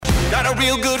got a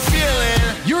real good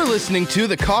feeling. You're listening to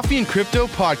the Coffee and Crypto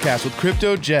Podcast with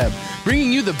Crypto Jeb,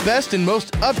 bringing you the best and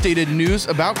most updated news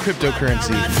about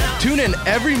cryptocurrency. Tune in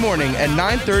every morning at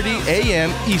 9:30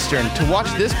 a.m. Eastern to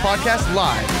watch this podcast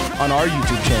live on our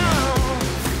YouTube channel.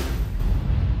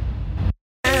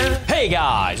 Hey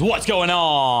guys, what's going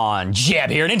on?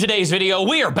 Jeb here, and in today's video,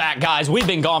 we are back, guys. We've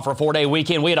been gone for a 4-day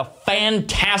weekend. We had a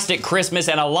fantastic Christmas,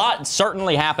 and a lot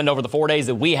certainly happened over the 4 days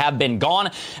that we have been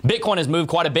gone. Bitcoin has moved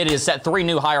quite a bit. It has set 3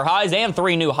 new higher highs and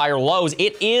 3 new higher lows.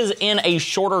 It is in a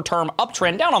shorter-term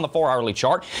uptrend down on the 4-hourly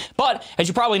chart, but as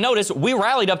you probably noticed, we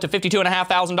rallied up to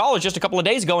 $52,500 just a couple of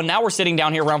days ago, and now we're sitting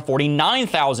down here around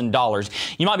 $49,000.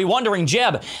 You might be wondering,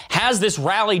 Jeb, has this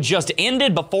rally just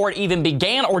ended before it even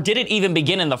began, or did it even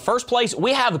begin in the first place?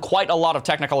 We have quite a lot of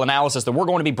technical analysis that we're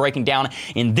going to be breaking down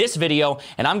in this video,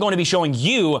 and I'm going to be showing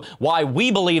you why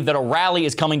we believe that a rally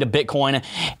is coming to Bitcoin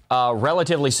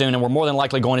relatively soon, and we're more than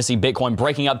likely going to see Bitcoin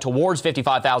breaking up towards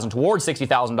 $55,000, towards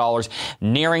 $60,000,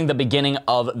 nearing the beginning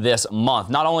of this month.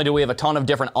 Not only do we have a ton of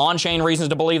different on-chain reasons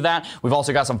to believe that, we've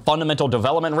also got some fundamental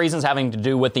development reasons having to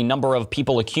do with the number of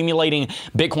people accumulating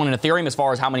Bitcoin and Ethereum as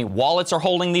far as how many wallets are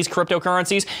holding these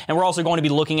cryptocurrencies, and we're also going to be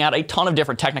looking at a ton of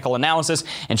different technical analysis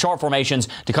and chart formations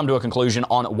to come to a conclusion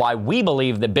on why we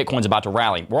believe that Bitcoin's about to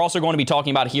rally. We're also going to be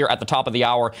talking about here at the top of the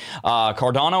hour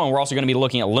Cardano, and we're also going to be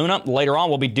looking at Luna. Later on,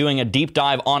 we'll be doing a deep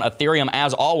dive on Ethereum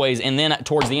as always, and then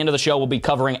towards the end of the show, we'll be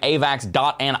covering AVAX,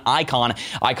 DOT, and Icon.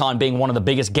 Icon being one of the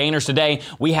biggest gainers today.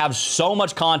 We have so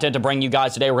much content to bring you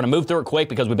guys today. We're going to move through it quick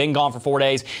because we've been gone for 4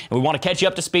 days, and we want to catch you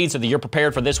up to speed so that you're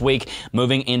prepared for this week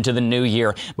moving into the new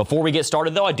year. Before we get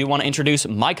started, though, I do want to introduce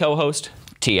my co-host,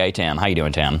 T.A. Tam. How you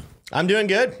doing, Tam? I'm doing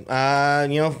good.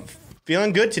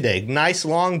 Feeling good today. Nice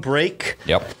long break.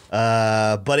 Yep.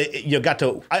 But I got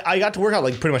to work out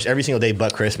like pretty much every single day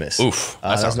but Christmas. Oof,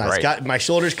 that sounds nice. great. Got my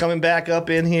shoulders coming back up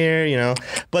in here,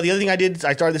 But the other thing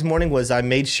I started this morning was I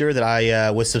made sure that I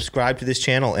was subscribed to this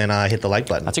channel and I hit the like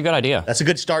button. That's a good idea. That's a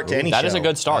good start to any show. That is a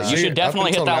good start. You should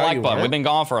definitely hit that like button. We've been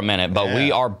gone for a minute, but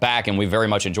we are back and we very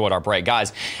much enjoyed our break.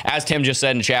 Guys, as Tim just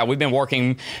said in chat, we've been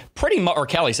working or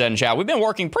Kelly said in chat, we've been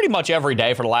working pretty much every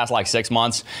day for the last 6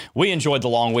 months. We enjoyed the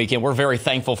long weekend. We're very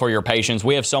thankful for your patience.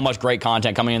 We have so much great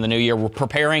content coming in the new year. We're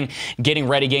preparing, getting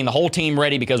ready, getting the whole team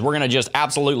ready because we're going to just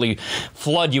absolutely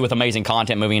flood you with amazing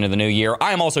content moving into the new year.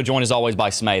 I am also joined as always by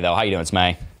Smay, though. How you doing,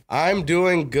 Smay? I'm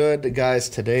doing good, guys.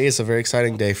 Today is a very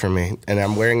exciting day for me, and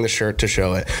I'm wearing the shirt to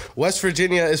show it. West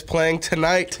Virginia is playing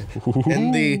tonight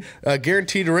in the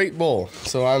Guaranteed Rate Bowl,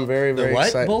 so I'm very, very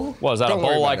excited. The what bowl? Well, is that a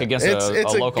bowl against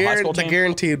a local high school team? It's a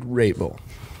Guaranteed Rate Bowl.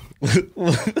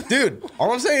 Dude,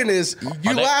 all I'm saying is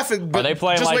you laughing, but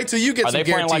just wait till you get some guaranteed rates. Are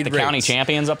they playing like the county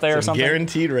champions up there or something?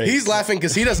 Guaranteed rates. He's laughing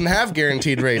because he doesn't have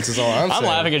guaranteed rates is all I'm saying. I'm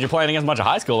laughing because you're playing against a bunch of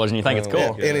high schoolers and you think it's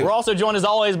cool. Yeah. We're also joined as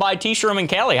always by T-Shroom and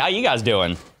Kelly. How you guys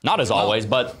doing? Not as always,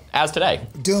 but as today.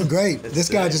 Doing great. This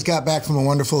guy just got back from a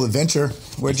wonderful adventure.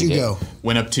 Where'd you go?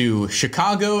 Went up to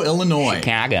Chicago, Illinois.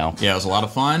 Chicago. Yeah, it was a lot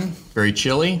of fun. Very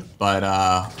chilly, but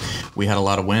we had a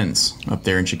lot of wins up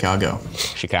there in Chicago.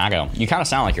 Chicago. You kind of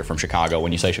sound like you're from Chicago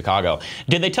when you say Chicago.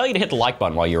 Did they tell you to hit the like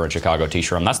button while you were in Chicago,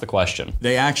 T-Shroom? That's the question.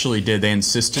 They actually did. They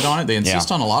insisted on it. They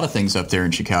insist on a lot of things up there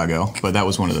in Chicago, but that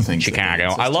was one of the things. Chicago.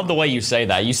 I love the way you say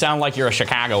that. You sound like you're a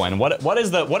Chicagoan. What is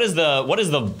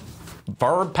the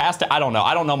verb past it? I don't know.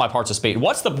 I don't know my parts of speech.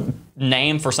 What's the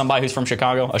name for somebody who's from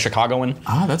Chicago? A Chicagoan?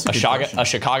 That's a good question. A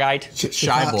Chicagoite?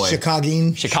 Shy boy.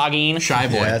 Chicagine? Shy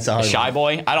boy. Yeah, that's a shy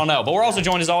boy? I don't know. But we're also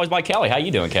joined as always by Kelly. How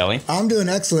you doing, Kelly? I'm doing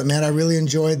excellent, man. I really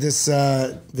enjoyed this,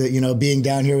 being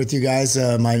down here with you guys,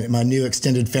 my new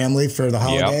extended family for the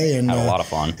holiday. Yep. And had a lot of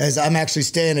fun. As I'm actually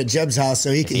staying at Jeb's house,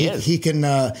 so he can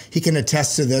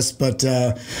attest to this, but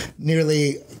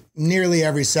nearly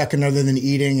every second other than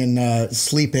eating and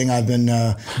sleeping, I've been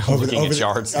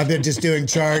charts. I've been just doing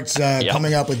charts,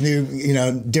 coming up with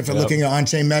new, different looking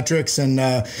on-chain metrics and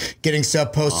getting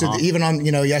stuff posted. Even on,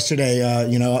 yesterday,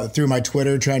 through my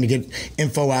Twitter, trying to get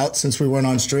info out since we weren't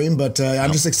on stream. But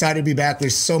I'm just excited to be back.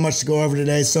 There's so much to go over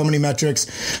today, so many metrics.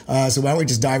 So why don't we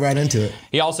just dive right into it?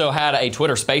 He also had a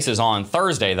Twitter Spaces on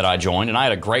Thursday that I joined, and I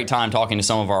had a great time talking to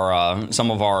some of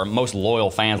our most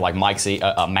loyal fans, like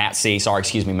Matt C. Sorry,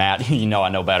 excuse me, Matt. I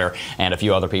know better, and a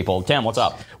few other people. Tim, what's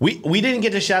up? We didn't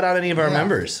get to shout out any of our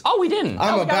members. Oh, we didn't.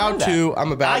 I'm about to.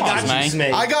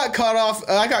 I got cut off.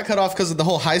 I got cut off because of the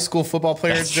whole high school football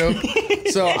players joke.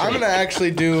 So I'm gonna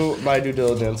actually do my due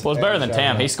diligence. Well, it's better than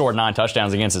Tim. He scored 9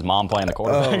 touchdowns against his mom playing the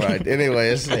quarterback. Oh, right.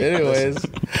 Anyways,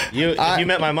 you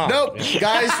met my mom. Nope,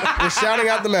 guys, we're shouting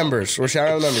out the members.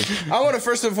 I want to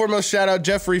first and foremost shout out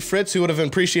Jeffrey Fritz, who would have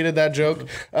appreciated that joke.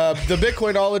 The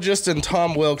Bitcoinologist and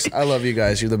Tom Wilkes. I love you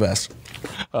guys. You're the best.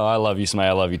 Oh, I love you, Smay.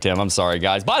 I love you, Tim. I'm sorry,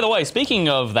 guys. By the way, speaking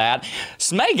of that,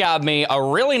 Smay got me a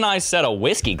really nice set of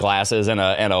whiskey glasses and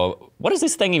a what is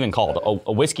this thing even called?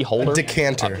 A whiskey holder? A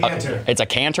decanter. It's a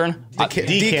cantern?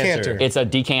 Decanter. It's a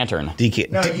decantern.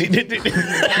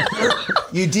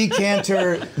 You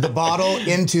decanter the bottle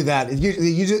into that. You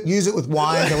use it with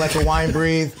wine to let the wine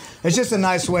breathe. It's just a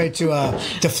nice way to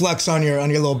flex on your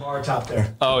little bar top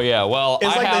there. Oh yeah, well,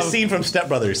 It's like the scene from Step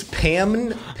Brothers.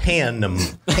 Panem.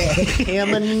 That's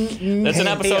an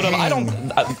episode of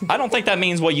I don't think that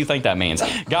means what you think that means.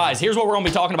 Guys, here's what we're going to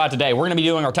be talking about today. We're going to be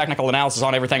doing our technical analysis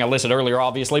on everything I listed earlier,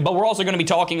 obviously, but we're also going to be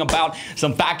talking about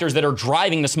some factors that are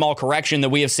driving the small correction that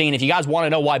we have seen. If you guys want to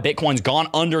know why Bitcoin's gone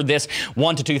under this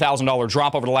 $1,000 to $2,000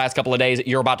 drop over the last couple of days,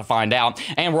 you're about to find out.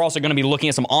 And we're also going to be looking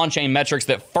at some on-chain metrics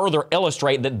that further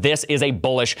illustrate that this is a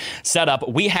bullish setup.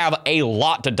 We have a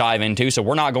lot to dive into, so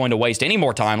we're not going to waste any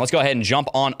more time. Let's go ahead and jump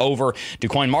on over to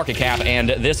CoinMarketCap, and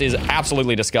this is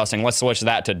absolutely disgusting. Let's switch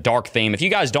that to dark theme. If you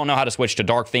guys don't know how to switch to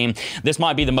dark theme, this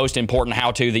might be the most important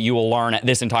how-to that you will learn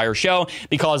this entire show,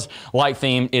 because light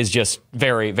theme is just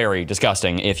very, very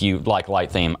disgusting. If you like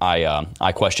light theme,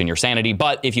 I question your sanity.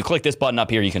 But if you click this button up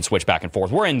here, you can switch back and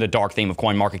forth. We're in the dark theme of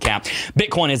CoinMarketCap.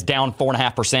 Bitcoin is down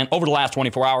 4.5% over the last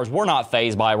 24 hours. We're not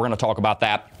phased by it. We're going to talk about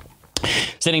that.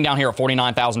 Sitting down here at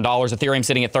 $49,000, Ethereum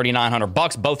sitting at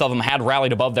 $3,900. Both of them had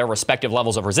rallied above their respective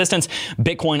levels of resistance.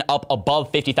 Bitcoin up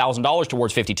above $50,000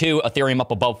 towards 52. Ethereum up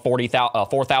above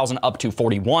 4,000 up to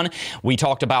 41. We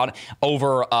talked about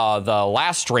over the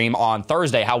last stream on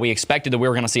Thursday how we expected that we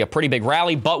were going to see a pretty big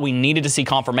rally, but we needed to see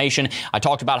confirmation. I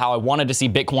talked about how I wanted to see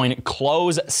Bitcoin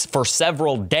close for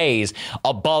several days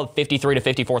above $53,000 to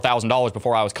 $54,000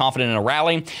 before I was confident in a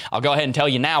rally. I'll go ahead and tell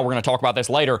you now, we're going to talk about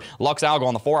this later. Lux Algo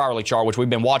on the 4-hourly chart, which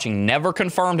we've been watching, never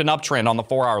confirmed an uptrend on the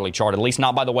 4-hourly chart, at least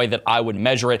not by the way that I would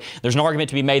measure it. There's an argument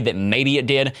to be made that maybe it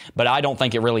did, but I don't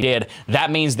think it really did.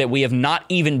 That means that we have not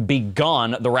even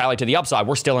begun the rally to the upside.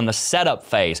 We're still in the setup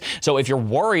phase. So if you're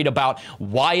worried about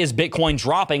why is Bitcoin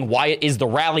dropping, why is the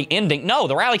rally ending? No,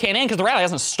 the rally can't end because the rally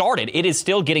hasn't started. It is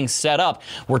still getting set up.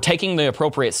 We're taking the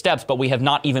appropriate steps, but we have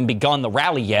not even begun the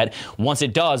rally yet. Once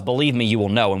it does, believe me, you will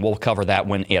know, and we'll cover that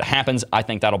when it happens. I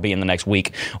think that'll be in the next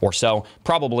week or so,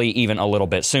 probably even a little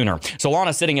bit sooner.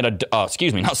 Solana sitting at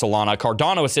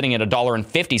Cardano is sitting at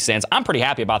 $1.50. I'm pretty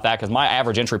happy about that because my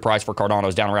average entry price for Cardano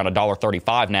is down around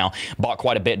 $1.35 now. Bought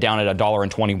quite a bit down at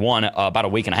 $1.21 about a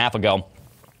week and a half ago.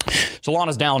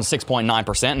 Solana's down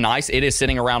 6.9%. Nice. It is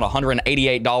sitting around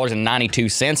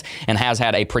 $188.92 and has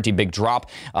had a pretty big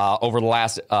drop over the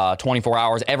last 24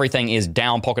 hours. Everything is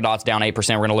down. Polkadot's down 8%.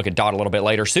 We're going to look at DOT a little bit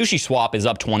later. Sushi Swap is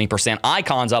up 20%.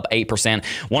 Icon's up 8%.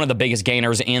 One of the biggest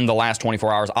gainers in the last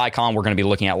 24 hours. Icon we're going to be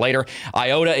looking at later.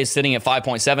 IOTA is sitting at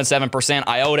 5.77%.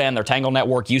 IOTA and their Tangle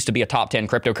network used to be a top 10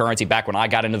 cryptocurrency back when I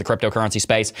got into the cryptocurrency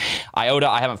space. IOTA,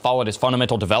 I haven't followed its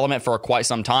fundamental development for quite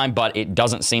some time, but it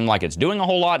doesn't seem like it's doing a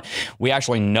whole lot. We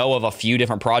actually know of a few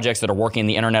different projects that are working in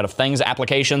the Internet of Things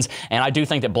applications, and I do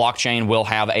think that blockchain will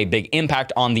have a big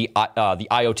impact on the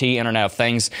IoT Internet of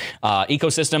Things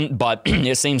ecosystem, but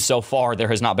it seems so far there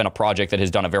has not been a project that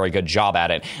has done a very good job at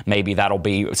it. Maybe that'll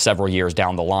be several years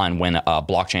down the line when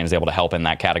blockchain is able to help in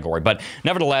that category. But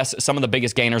nevertheless, some of the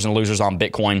biggest gainers and losers on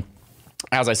Bitcoin.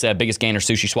 As I said, biggest gainer,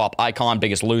 Sushi Swap, Icon.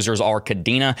 Biggest losers are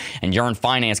Kadena and Yearn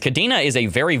Finance. Kadena is a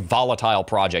very volatile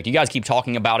project. You guys keep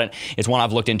talking about it. It's one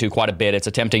I've looked into quite a bit. It's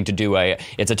attempting to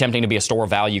be a store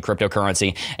of value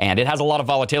cryptocurrency, and it has a lot of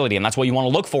volatility, and that's what you want to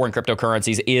look for in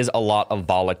cryptocurrencies is a lot of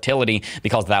volatility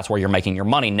because that's where you're making your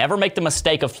money. Never make the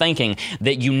mistake of thinking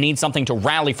that you need something to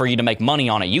rally for you to make money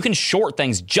on it. You can short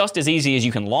things just as easy as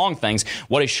you can long things.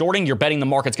 What is shorting? You're betting the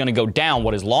market's going to go down.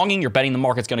 What is longing? You're betting the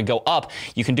market's going to go up.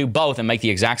 You can do both and make the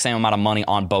exact same amount of money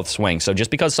on both swings. So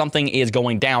just because something is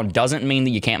going down doesn't mean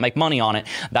that you can't make money on it.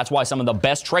 That's why some of the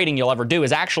best trading you'll ever do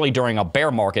is actually during a bear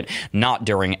market, not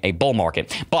during a bull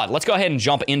market. But let's go ahead and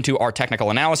jump into our technical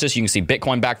analysis. You can see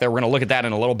Bitcoin back there. We're going to look at that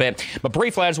in a little bit. But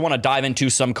briefly, I just want to dive into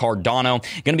some Cardano.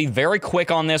 Going to be very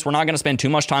quick on this. We're not going to spend too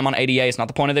much time on ADA. It's not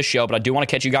the point of this show, but I do want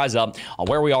to catch you guys up on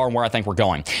where we are and where I think we're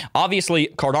going. Obviously,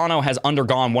 Cardano has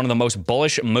undergone one of the most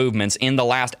bullish movements in the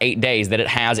last 8 days that it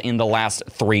has in the last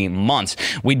 3 months.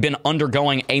 We'd been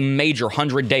undergoing a major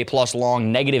 100-day plus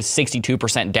long negative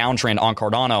 62% downtrend on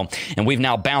Cardano, and we've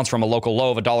now bounced from a local low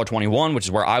of $1.21, which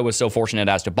is where I was so fortunate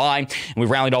as to buy, and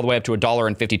we've rallied all the way up to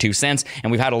 $1.52,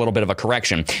 and we've had a little bit of a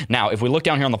correction. Now, if we look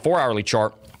down here on the 4-hourly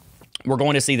chart, we're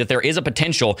going to see that there is a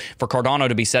potential for Cardano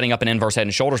to be setting up an inverse head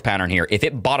and shoulders pattern here. If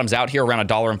it bottoms out here around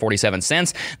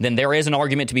 $1.47, then there is an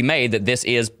argument to be made that this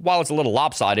is, while it's a little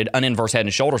lopsided, an inverse head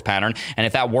and shoulders pattern. And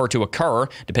if that were to occur,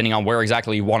 depending on where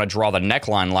exactly you want to draw the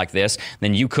neckline like this,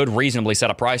 then you could reasonably set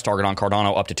a price target on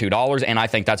Cardano up to $2. And I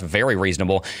think that's very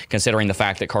reasonable considering the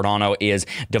fact that Cardano is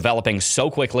developing so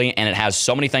quickly and it has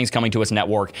so many things coming to its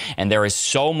network. And there is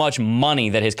so much money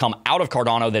that has come out of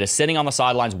Cardano that is sitting on the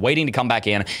sidelines waiting to come back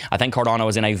in. I think Cardano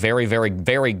is in a very, very,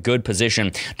 very good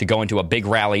position to go into a big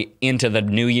rally into the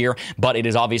new year, but it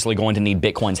is obviously going to need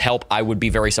Bitcoin's help. I would be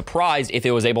very surprised if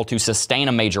it was able to sustain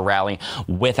a major rally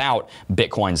without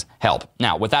Bitcoin's help.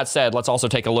 Now, with that said, let's also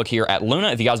take a look here at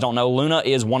Luna. If you guys don't know, Luna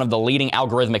is one of the leading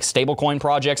algorithmic stablecoin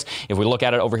projects. If we look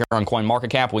at it over here on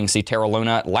CoinMarketCap, we can see Terra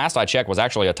Luna, last I checked, was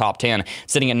actually a top 10,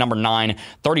 sitting at number 9,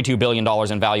 $32 billion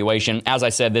in valuation. As I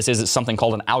said, this is something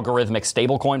called an algorithmic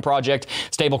stablecoin project.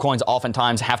 Stablecoins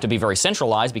oftentimes have to be very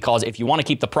centralized because if you want to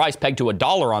keep the price pegged to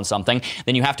 $1 on something,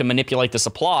 then you have to manipulate the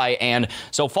supply. And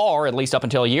so far, at least up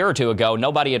until a year or two ago,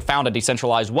 nobody had found a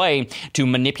decentralized way to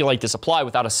manipulate the supply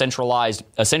without a centralized,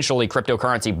 essentially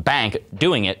cryptocurrency bank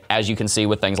doing it, as you can see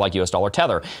with things like US dollar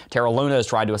Tether. Terra Luna has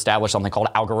tried to establish something called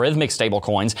algorithmic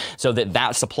stablecoins so that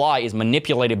that supply is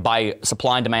manipulated by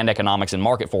supply and demand economics and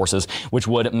market forces, which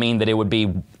would mean that it would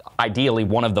be ideally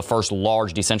one of the first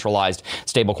large decentralized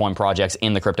stablecoin projects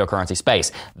in the cryptocurrency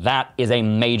space. That is a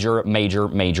major, major,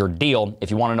 major deal.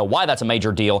 If you want to know why that's a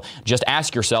major deal, just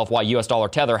ask yourself why US dollar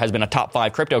Tether has been a top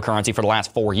 5 cryptocurrency for the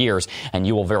last 4 years, and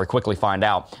you will very quickly find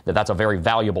out that that's a very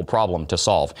valuable problem to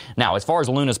solve. Now, as far as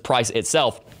Luna's price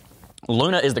itself,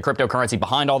 Luna is the cryptocurrency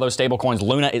behind all those stablecoins.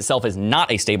 Luna itself is not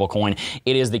a stablecoin.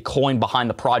 It is the coin behind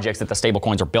the projects that the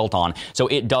stablecoins are built on. So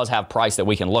it does have price that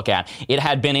we can look at. It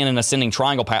had been in an ascending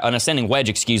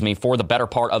wedge, for the better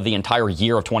part of the entire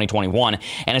year of 2021.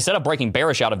 And instead of breaking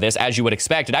bearish out of this, as you would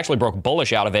expect, it actually broke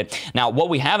bullish out of it. Now, what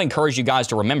we have encouraged you guys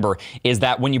to remember is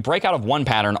that when you break out of one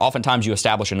pattern, oftentimes you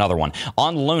establish another one.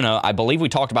 On Luna, I believe we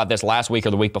talked about this last week or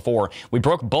the week before. We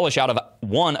broke bullish out of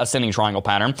one ascending triangle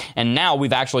pattern, and now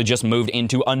we've actually just moved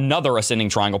into another ascending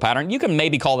triangle pattern. You can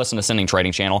maybe call this an ascending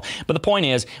trading channel, but the point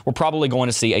is we're probably going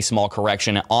to see a small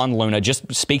correction on Luna,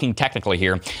 just speaking technically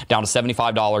here, down to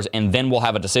 $75, and then we'll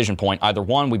have a decision point. Either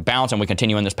one, we bounce and we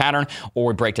continue in this pattern, or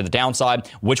we break to the downside.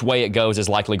 Which way it goes is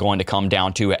likely going to come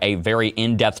down to a very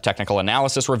in-depth technical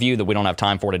analysis review that we don't have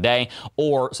time for today,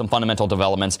 or some fundamental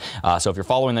developments. So if you're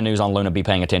following the news on Luna, be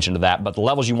paying attention to that. But the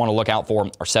levels you want to look out for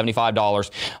are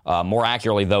 $75. More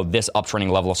accurately, though, this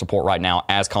uptrending level of support right now,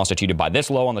 as constituted by this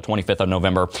low on the 25th of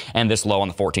November and this low on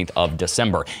the 14th of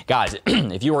December. Guys,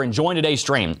 if you are enjoying today's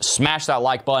stream, smash that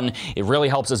like button. It really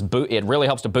helps us it really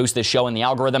helps to boost this show in the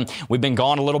algorithm. We've been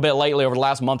gone a little bit lately over the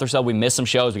last month or so. We missed some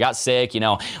shows. We got sick,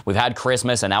 we've had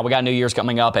Christmas, and now we got New Year's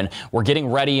coming up, and we're getting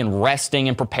ready and resting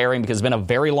and preparing because it's been a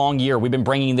very long year. We've been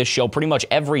bringing this show pretty much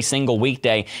every single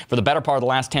weekday for the better part of the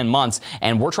last 10 months,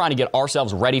 and we're trying to get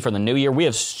ourselves ready for the new year. We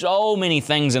have so many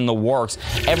things in the works.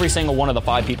 Every single one of the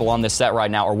 5 people on this set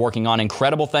right now are working on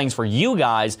incredible things for you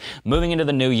guys moving into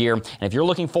the new year. And if you're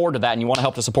looking forward to that and you want to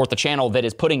help to support the channel that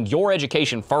is putting your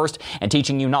education first and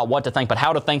teaching you not what to think but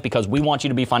how to think, because we want you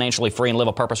to be financially free and live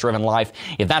a purpose-driven life,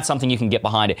 if that's something you can get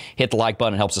behind, it hit the like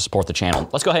button. It helps to support the channel.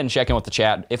 Let's go ahead and check in with the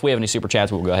chat. If we have any super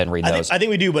chats, we'll go ahead and read those. I think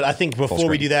we do, but I think before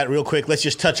we do that, real quick, let's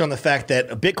just touch on the fact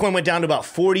that Bitcoin went down to about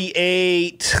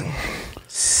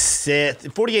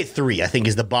 48.3, I think,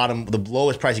 is the bottom, the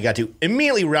lowest price it got to.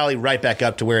 Immediately rallied right back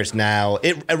up to where it's now.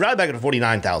 It rallied back up to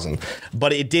 49,000,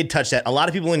 but it did touch that. A lot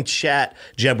of people in chat,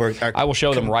 Jeb, I will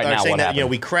show them right now what happened.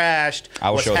 We crashed. I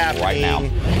will show them right now.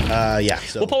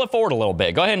 So we'll pull it forward a little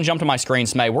bit. Go ahead and jump to my screen,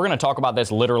 Smay. We're going to talk about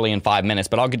this literally in 5 minutes,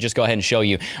 but I'll just go ahead and show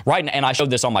you right now. And I showed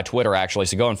this on my Twitter, actually,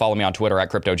 so go and follow me on Twitter at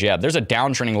CryptoJeb. There's a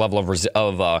downtrending level of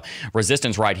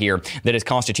resistance right here that is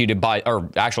constituted by, or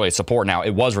actually it's support now.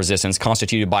 It was resistance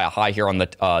constituted by a high here on the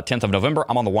 10th of November.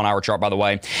 I'm on the 1 hour chart, by the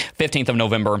way. 15th of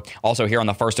November, also here on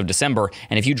the 1st of December.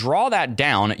 And if you draw that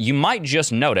down, you might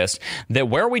just notice that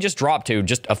where we just dropped to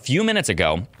just a few minutes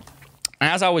ago,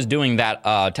 as I was doing that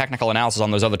technical analysis on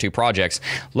those other 2 projects,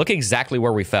 look exactly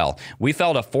where we fell. We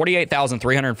fell to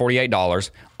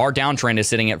 $48,348. Our downtrend is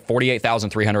sitting at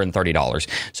 $48,330.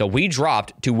 So we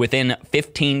dropped to within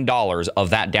 $15 of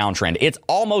that downtrend. It's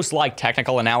almost like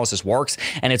technical analysis works,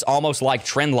 and it's almost like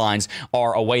trend lines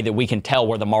are a way that we can tell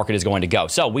where the market is going to go.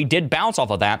 So we did bounce off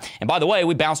of that. And by the way,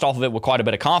 we bounced off of it with quite a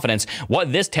bit of confidence.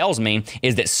 What this tells me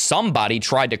is that somebody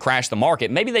tried to crash the market.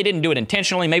 Maybe they didn't do it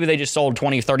intentionally. Maybe they just sold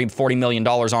 20, 30, 40 million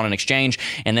million on an exchange,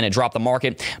 and then it dropped the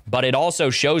market. But it also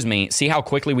shows me, see how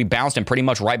quickly we bounced and pretty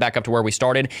much right back up to where we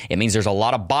started? It means there's a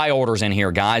lot of buy orders in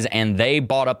here, guys, and they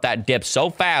bought up that dip so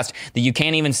fast that you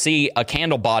can't even see a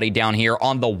candle body down here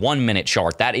on the 1 minute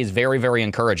chart. That is very, very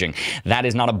encouraging. That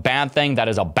is not a bad thing. That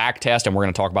is a back test, and we're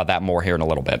going to talk about that more here in a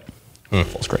little bit.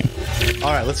 Full screen.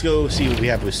 All right, let's go see what we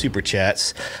have with super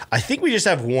chats. I think we just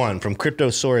have one from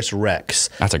Cryptosaurus Rex.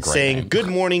 That's a great saying name. Good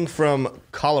morning from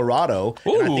Colorado.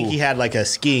 And I think he had like a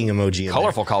skiing emoji in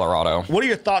Colorful there. Colorado. What are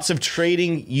your thoughts of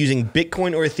trading using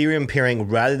Bitcoin or Ethereum pairing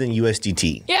rather than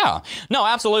USDT? Yeah, no,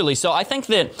 absolutely. So I think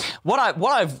that what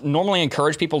I've normally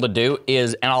encouraged people to do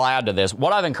is, and I'll add to this,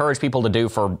 what I've encouraged people to do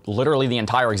for literally the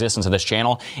entire existence of this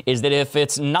channel is that if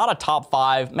it's not a top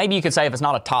 5, maybe you could say if it's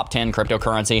not a top 10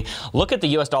 cryptocurrency, look at the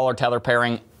US dollar tether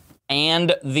pairing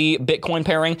and the Bitcoin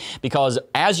pairing, because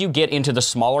as you get into the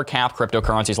smaller cap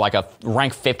cryptocurrencies like a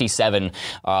rank 57,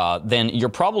 then you're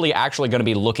probably actually going to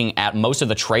be looking at most of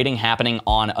the trading happening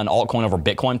on an altcoin over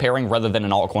Bitcoin pairing rather than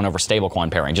an altcoin over stablecoin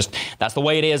pairing. Just that's the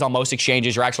way it is on most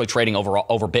exchanges. You're actually trading over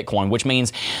Bitcoin, which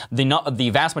means the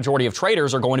vast majority of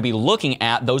traders are going to be looking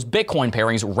at those Bitcoin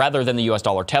pairings rather than the US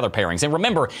dollar tether pairings. And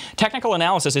remember, technical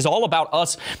analysis is all about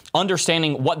us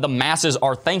understanding what the masses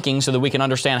are thinking so that we can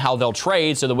understand how they'll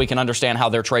trade, so that we can understand how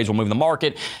their trades will move the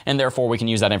market, and therefore we can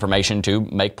use that information to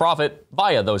make profit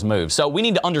via those moves. So we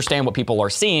need to understand what people are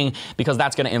seeing because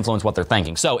that's going to influence what they're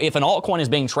thinking. So if an altcoin is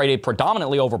being traded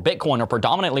predominantly over Bitcoin or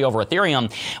predominantly over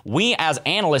Ethereum, we as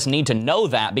analysts need to know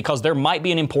that because there might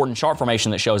be an important chart formation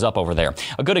that shows up over there.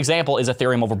 A good example is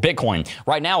Ethereum over Bitcoin.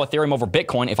 Right now, Ethereum over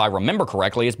Bitcoin, if I remember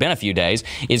correctly, it's been a few days,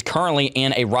 is currently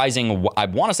in a rising, I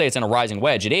want to say it's in a rising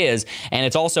wedge. It is, and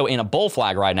it's also in a bull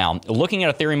flag right now. Looking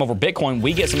at Ethereum over Bitcoin,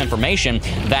 we get some information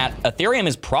that Ethereum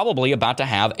is probably about to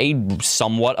have a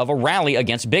somewhat of a rally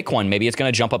against Bitcoin. Maybe it's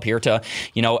going to jump up here to,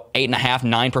 8.5%,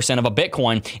 9% of a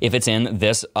Bitcoin if it's in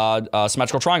this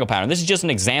symmetrical triangle pattern. This is just an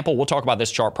example. We'll talk about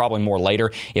this chart probably more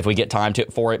later if we get time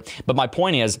for it. But my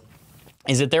point is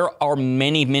that there are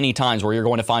many, many times where you're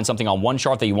going to find something on one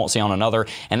chart that you won't see on another,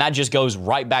 and that just goes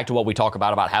right back to what we talk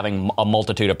about having a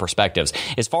multitude of perspectives.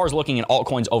 As far as looking at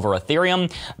altcoins over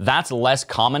Ethereum, that's less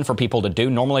common for people to do.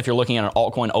 Normally, if you're looking at an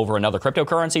altcoin over another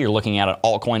cryptocurrency, you're looking at an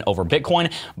altcoin over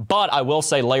Bitcoin, but I will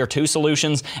say layer 2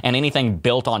 solutions and anything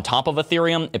built on top of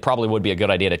Ethereum, it probably would be a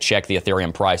good idea to check the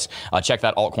Ethereum price, check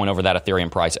that altcoin over that Ethereum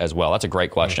price as well. That's a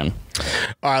great question.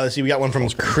 All right, let's see. We got one from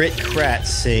Crit Krat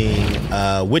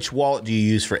saying, which wallet do you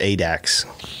use for AVAX?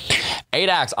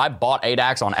 AVAX, I bought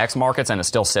AVAX on X Markets and it's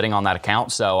still sitting on that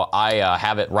account, so I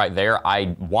have it right there.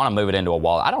 I want to move it into a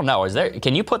wallet. I don't know.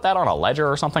 Can you put that on a ledger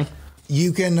or something?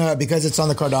 You can, because it's on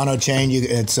the Cardano chain,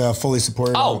 it's fully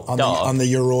supported on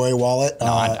the Yoroi wallet.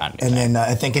 And then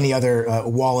I think any other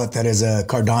wallet that is a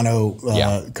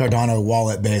Cardano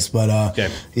wallet base. But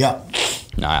yeah.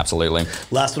 No, absolutely.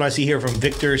 Last one I see here from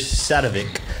Victor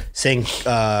Sadovic saying,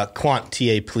 Quant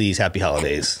TA, please, happy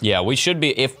holidays. Yeah, we should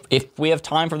be, if we have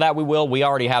time for that, we will. We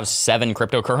already have 7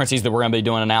 cryptocurrencies that we're going to be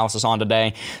doing analysis on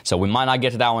today, so we might not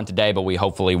get to that one today, but we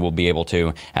hopefully will be able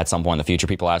to at some point in the future.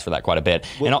 People ask for that quite a bit.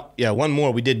 Well, one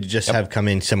more. We did just have come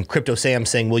in some Crypto Sam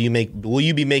saying, will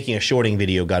you be making a shorting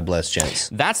video? God bless, gents.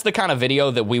 That's the kind of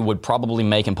video that we would probably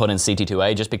make and put in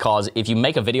CT2A, just because if you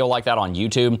make a video like that on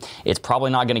YouTube, it's probably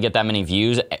not going to get that many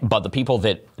views, but the people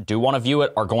that do want to view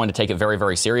it are going to take it very,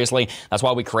 very seriously. That's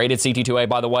why we created CT2A,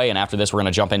 by the way, and after this, we're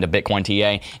going to jump into Bitcoin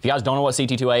TA. If you guys don't know what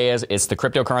CT2A is, it's the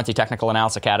Cryptocurrency Technical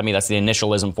Analysis Academy. That's the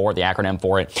initialism for it, the acronym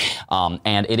for it.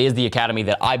 And it is the academy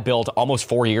that I built almost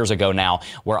 4 years ago now,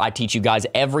 where I teach you guys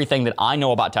everything that I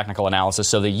know about technical analysis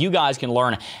so that you guys can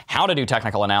learn how to do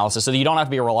technical analysis so that you don't have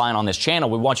to be relying on this channel.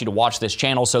 We want you to watch this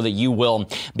channel so that you will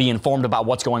be informed about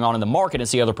what's going on in the market and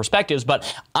see other perspectives. But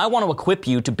I want to equip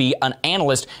you to be an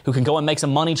analyst who can go and make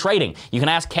some money trading. You can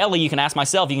ask Kelly, you can ask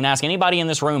myself, you can ask anybody in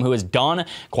this room who has done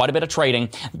quite a bit of trading.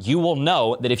 You will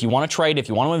know that if you want to trade, if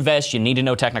you want to invest, you need to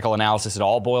know technical analysis. It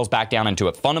all boils back down into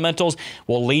it. Fundamentals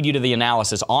will lead you to the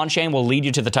analysis. On-chain will lead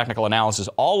you to the technical analysis.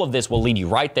 All of this will lead you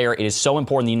right there. It is so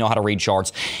important that you know how to read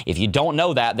charts. If you don't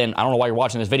know that, then I don't know why you're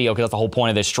watching this video, because that's the whole point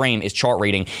of this stream is chart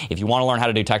reading. If you want to learn how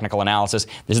to do technical analysis,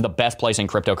 this is the best place in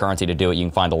cryptocurrency to do it. You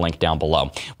can find the link down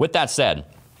below. With that said,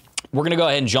 we're going to go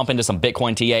ahead and jump into some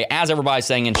Bitcoin TA. As everybody's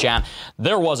saying in chat,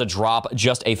 there was a drop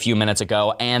just a few minutes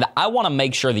ago, and I want to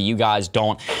make sure that you guys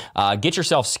don't get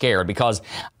yourself scared, because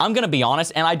I'm going to be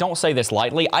honest, and I don't say this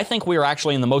lightly, I think we are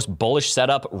actually in the most bullish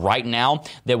setup right now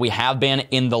that we have been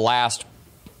in the last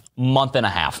month and a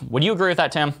half. Would you agree with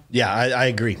that, Tim? Yeah, I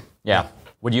agree. Yeah.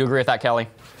 Would you agree with that, Kelly?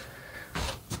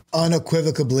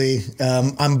 Unequivocally,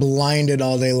 I'm blinded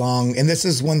all day long. And this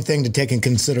is one thing to take in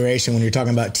consideration when you're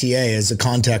talking about TA is the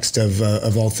context of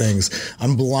all things.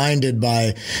 I'm blinded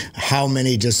by how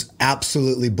many just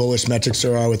absolutely bullish metrics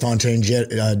there are with on-chain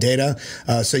data.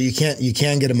 So you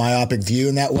can get a myopic view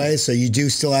in that way. So you do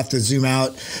still have to zoom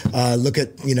out, look at,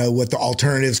 what the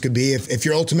alternatives could be. If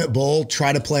you're ultimate bull,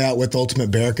 try to play out what the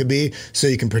ultimate bear could be so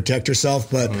you can protect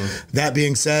yourself. But that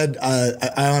being said,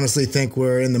 I honestly think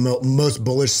we're in the most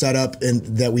bullish setup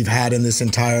that we've had in this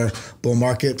entire bull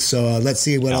market. So let's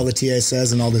see what all the TA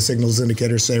says and all the signals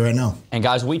indicators say right now. And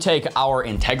guys, we take our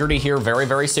integrity here very,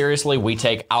 very seriously. We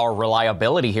take our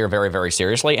reliability here very, very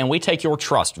seriously. And we take your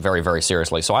trust very, very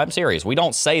seriously. So I'm serious. We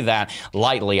don't say that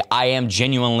lightly. I am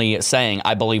genuinely saying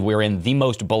I believe we're in the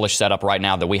most bullish setup right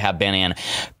now that we have been in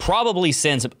probably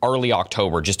since early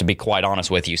October, just to be quite honest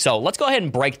with you. So let's go ahead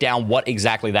and break down what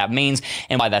exactly that means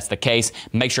and why that's the case.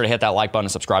 Make sure to hit that like button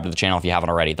and subscribe to the channel if you haven't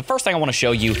already. The first thing I want to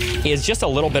show you is just a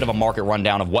little bit of a market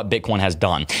rundown of what Bitcoin has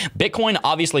done. Bitcoin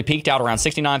obviously peaked out around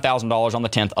 $69,000 on the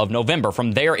 10th of November.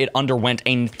 From there, it underwent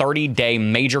a 30-day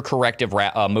major corrective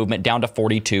movement down to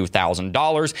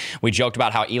 $42,000. We joked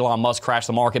about how Elon Musk crashed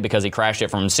the market because he crashed it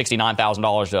from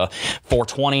 $69,000 to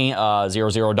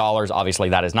 $420,000. Obviously,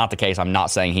 that is not the case. I'm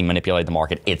not saying he manipulated the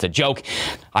market. It's a joke.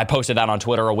 I posted that on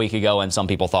Twitter a week ago, and some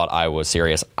people thought I was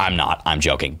serious. I'm not. I'm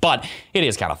joking. But it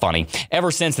is kind of funny.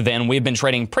 Ever since then, we've been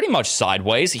trading pretty much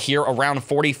sideways here around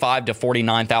 $45,000 to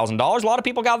 $49,000. A lot of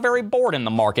people got very bored in the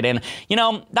market, and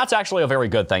that's actually a very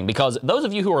good thing because those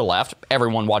of you who are left,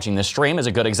 everyone watching this stream is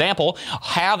a good example,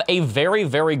 have a very,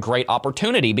 very great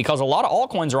opportunity because a lot of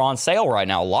altcoins are on sale right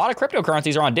now. A lot of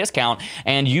cryptocurrencies are on discount,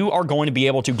 and you are going to be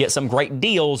able to get some great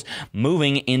deals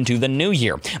moving into the new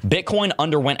year. Bitcoin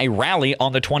underwent a rally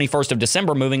on the 21st of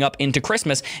December moving up into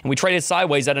Christmas, and we traded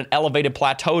sideways at an elevated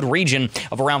plateaued region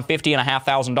of around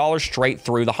 $50,500 straight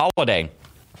through the holiday.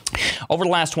 Over the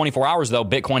last 24 hours, though,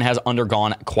 Bitcoin has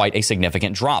undergone quite a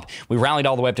significant drop. We rallied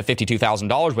all the way up to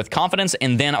 $52,000 with confidence,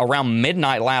 and then around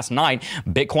midnight last night,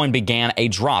 Bitcoin began a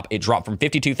drop. It dropped from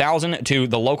 $52,000 to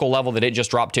the local level that it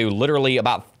just dropped to literally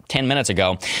about 10 minutes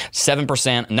ago,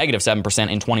 negative 7%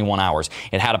 in 21 hours.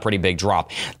 It had a pretty big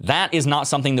drop. That is not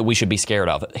something that we should be scared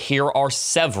of. Here are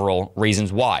several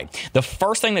reasons why. The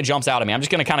first thing that jumps out at me, I'm just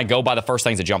going to kind of go by the first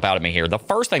things that jump out at me here. The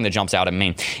first thing that jumps out at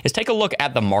me is take a look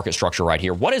at the market structure right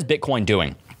here. What is Bitcoin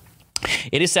doing?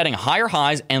 It is setting higher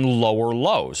highs and lower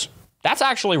lows. That's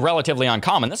actually relatively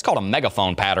uncommon. That's called a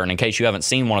megaphone pattern in case you haven't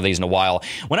seen one of these in a while.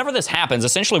 Whenever this happens,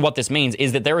 essentially what this means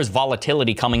is that there is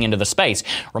volatility coming into the space.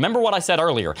 Remember what I said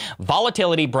earlier.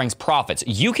 Volatility brings profits.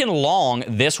 You can long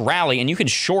this rally and you can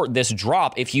short this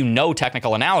drop if you know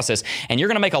technical analysis, and you're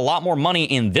going to make a lot more money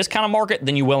in this kind of market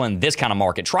than you will in this kind of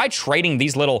market. Try trading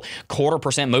these little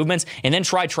 0.25% movements and then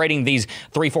try trading these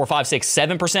 3, 4, 5, 6,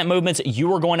 7% movements.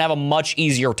 You are going to have a much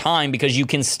easier time because you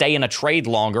can stay in a trade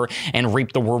longer and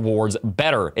reap the rewards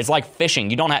better. It's like fishing.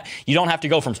 You don't have to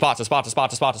go from spot to spot to spot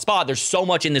to spot to spot. There's so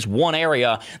much in this one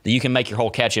area that you can make your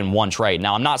whole catch in one trade.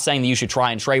 Now, I'm not saying that you should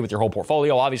try and trade with your whole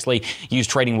portfolio. Obviously, use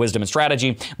trading wisdom and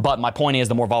strategy. But my point is,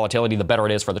 the more volatility, the better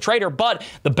it is for the trader. But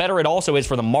the better it also is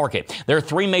for the market. There are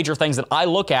three major things that I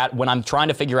look at when I'm trying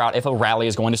to figure out if a rally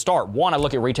is going to start. One, I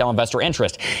look at retail investor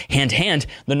interest. Hint, hint,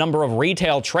 the number of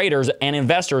retail traders and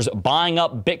investors buying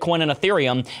up Bitcoin and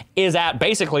Ethereum is at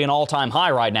basically an all-time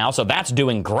high right now. So that's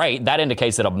doing great. That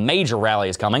indicates that a major rally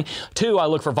is coming. Two, I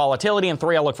look for volatility, and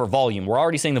three, I look for volume. We're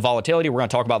already seeing the volatility. We're going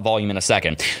to talk about volume in a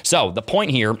second. So the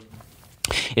point here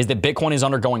is that Bitcoin is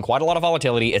undergoing quite a lot of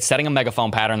volatility. It's setting a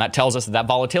megaphone pattern that tells us that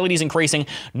volatility is increasing.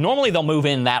 Normally, they'll move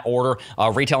in that order.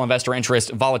 Retail investor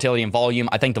interest, volatility, and volume.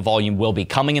 I think the volume will be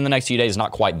coming in the next few days.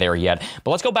 Not quite there yet.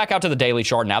 But let's go back out to the daily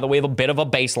chart now that we have a bit of a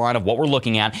baseline of what we're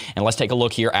looking at. And let's take a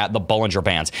look here at the Bollinger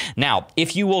Bands. Now,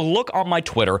 if you will look on my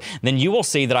Twitter, then you will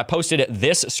see that I posted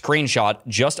this screenshot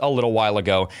just a little while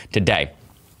ago today.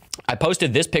 I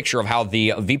posted this picture of how the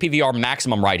VPVR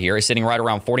maximum right here is sitting right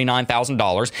around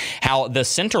 $49,000, how the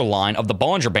center line of the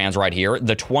Bollinger Bands right here,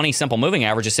 the 20 simple moving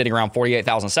average, is sitting around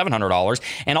 $48,700,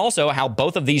 and also how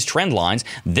both of these trend lines,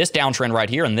 this downtrend right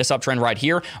here and this uptrend right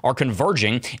here, are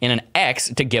converging in an X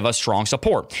to give us strong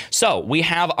support. So we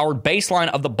have our baseline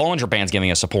of the Bollinger Bands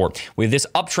giving us support. We have this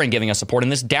uptrend giving us support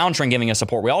and this downtrend giving us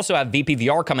support. We also have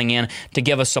VPVR coming in to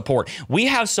give us support. We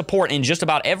have support in just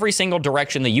about every single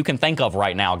direction that you can think of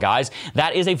right now, guys.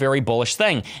 That is a very bullish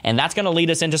thing, and that's going to lead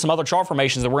us into some other chart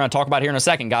formations that we're going to talk about here in a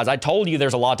second, guys. I told you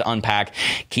there's a lot to unpack.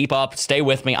 Keep up, stay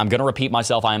with me. I'm going to repeat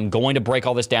myself. I'm going to break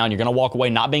all this down. You're going to walk away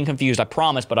not being confused, I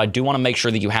promise, but I do want to make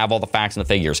sure that you have all the facts and the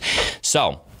figures.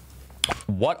 So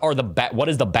What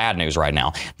is the bad news right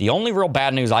now? The only real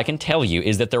bad news I can tell you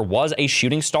is that there was a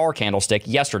shooting star candlestick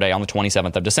yesterday on the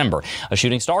 27th of December. A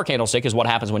shooting star candlestick is what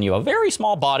happens when you have a very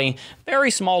small body, very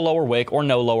small lower wick or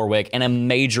no lower wick, and a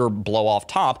major blow off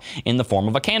top in the form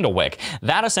of a candle wick.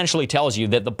 That essentially tells you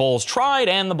that the bulls tried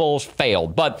and the bulls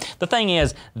failed. But the thing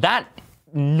is, that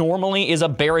normally is a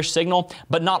bearish signal,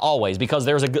 but not always, because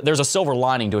there's a silver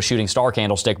lining to a shooting star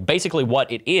candlestick. Basically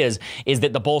what it is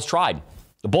that the bulls tried.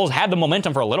 The bulls had the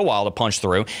momentum for a little while to punch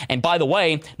through. And by the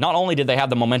way, not only did they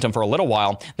have the momentum for a little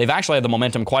while, they've actually had the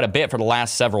momentum quite a bit for the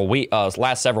last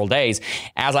several days.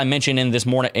 As I mentioned in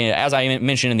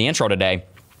the intro today,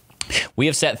 we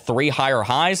have set 3 higher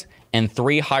highs and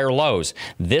 3 higher lows.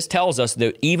 This tells us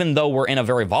that even though we're in a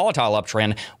very volatile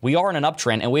uptrend, we are in an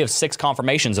uptrend, and we have 6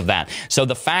 confirmations of that. So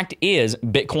the fact is,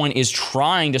 Bitcoin is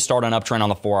trying to start an uptrend on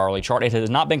the 4-hourly chart. It has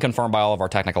not been confirmed by all of our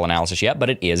technical analysis yet, but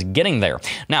it is getting there.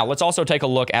 Now, let's also take a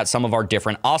look at some of our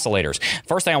different oscillators.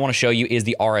 First thing I want to show you is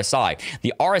the RSI.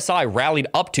 The RSI rallied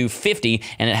up to 50,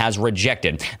 and it has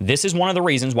rejected. This is one of the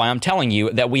reasons why I'm telling you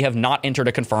that we have not entered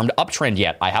a confirmed uptrend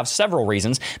yet. I have several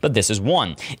reasons, but this is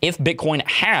one. If Bitcoin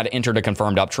had entered a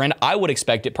confirmed uptrend, I would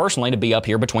expect it personally to be up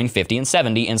here between 50 and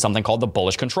 70 in something called the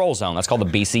bullish control zone. That's called the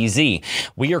BCZ.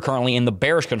 We are currently in the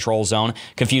bearish control zone,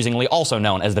 confusingly also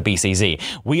known as the BCZ.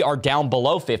 We are down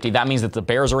below 50. That means that the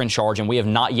bears are in charge, and we have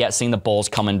not yet seen the bulls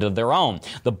come into their own.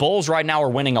 The bulls right now are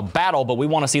winning a battle, but we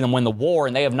want to see them win the war,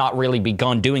 and they have not really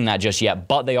begun doing that just yet,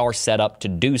 but they are set up to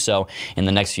do so in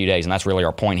the next few days, and that's really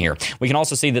our point here. We can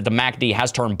also see that the MACD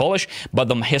has turned bullish, but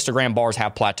the histogram bars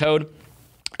have plateaued.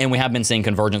 And we have been seeing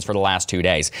convergence for the last 2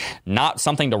 days. Not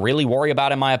something to really worry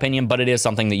about, in my opinion, but it is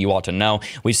something that you ought to know.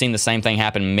 We've seen the same thing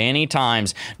happen many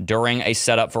times during a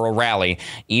setup for a rally,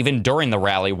 even during the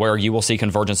rally, where you will see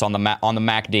convergence on the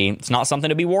MACD. It's not something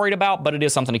to be worried about, but it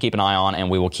is something to keep an eye on, and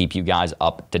we will keep you guys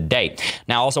up to date.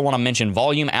 Now, I also want to mention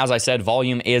volume. As I said,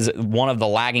 volume is one of the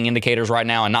lagging indicators right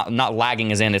now, and not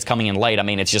lagging as in it's coming in late. I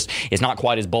mean, it's not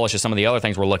quite as bullish as some of the other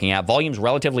things we're looking at. Volume's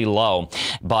relatively low,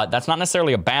 but that's not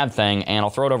necessarily a bad thing, and I'll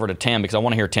throw it over to Tim because I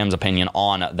want to hear Tim's opinion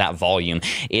on that volume.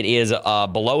 It is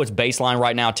below its baseline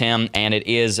right now, Tim, and it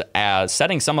is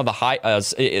setting some of the high.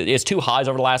 Its 2 highs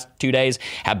over the last 2 days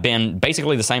have been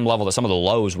basically the same level that some of the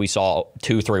lows we saw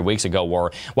 2-3 weeks ago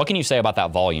were. What can you say about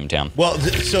that volume, Tim? Well,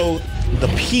 so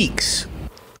the peaks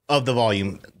of the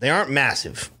volume, they aren't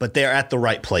massive, but they're at the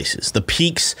right places. The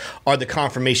peaks are the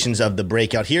confirmations of the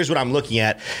breakout. Here's what I'm looking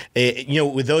at.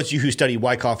 With those of you who study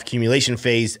Wyckoff accumulation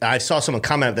phase, I saw someone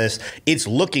comment on this. It's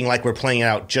looking like we're playing it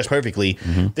out just perfectly.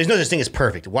 Mm-hmm. There's no such thing as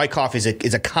perfect. Wyckoff is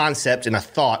a concept and a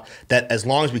thought that as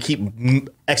long as we keep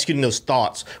executing those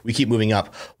thoughts, we keep moving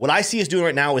up. What I see us doing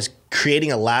right now is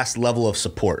creating a last level of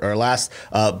support, or a last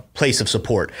place of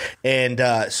support. And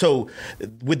so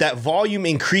with that volume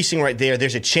increasing right there,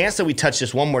 there's a chance that we touch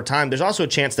this one more time. There's also a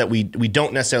chance that we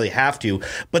don't necessarily have to.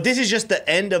 But this is just the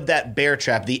end of that bear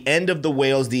trap, the end of the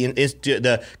whales,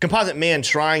 the composite man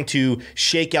trying to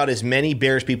shake out as many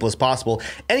bearish people as possible.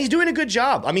 And he's doing a good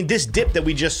job. I mean, this dip that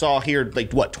we just saw here,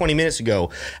 20 minutes ago,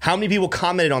 how many people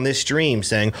commented on this stream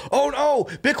saying, oh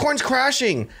no, Bitcoin's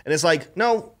crashing? And it's like,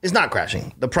 no, it's not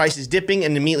crashing. The price is dipping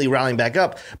and immediately rallying back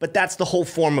up, but that's the whole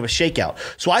form of a shakeout.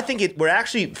 So I think we're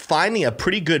actually finding a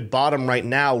pretty good bottom right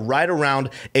now, right around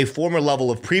a former level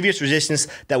of previous resistance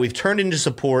that we've turned into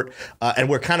support, and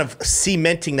we're kind of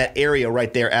cementing that area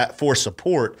right there for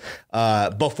support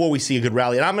before we see a good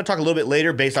rally. And I'm going to talk a little bit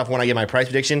later, based off when I get my price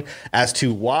prediction, as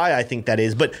to why I think that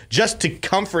is. But just to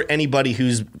comfort anybody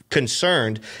who's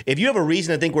concerned, if you have a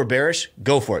reason to think we're bearish,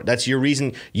 go for it. That's your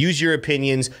reason. Use your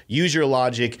opinions, use your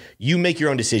logic, you make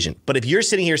your own decision. But if you're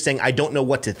sitting here saying, I don't know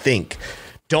what to think,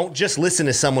 don't just listen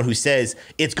to someone who says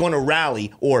it's going to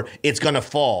rally or it's going to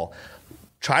fall.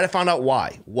 Try to find out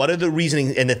why. What are the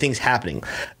reasoning and the things happening?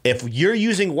 If you're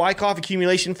using Wyckoff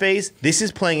accumulation phase, this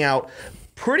is playing out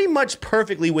pretty much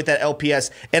perfectly with that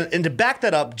LPS. And to back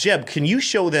that up, Jeb, can you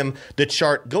show them the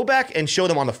chart? Go back and show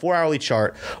them on the 4-hourly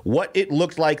chart what it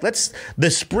looked like.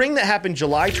 The spring that happened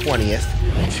July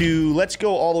 20th to, let's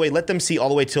go all the way, let them see all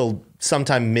the way till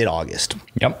sometime mid-August.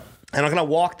 Yep. And I'm going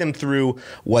to walk them through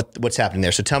what's happening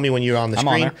there. So tell me when you're on the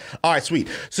screen. On there. All right, sweet.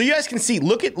 So you guys can see,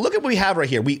 look at what we have right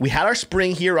here. We had our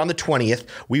spring here on the 20th.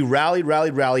 We rallied.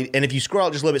 And if you scroll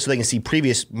out just a little bit so they can see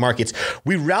previous markets,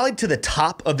 we rallied to the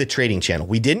top of the trading channel.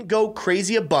 We didn't go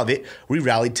crazy above it. We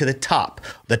rallied to the top.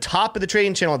 The top of the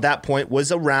trading channel at that point was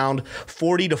around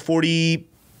 40 to 40.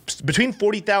 between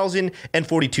 40,000 and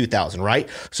 42,000, right?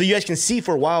 So you guys can see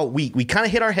for a while, we kind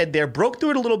of hit our head there, broke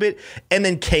through it a little bit, and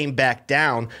then came back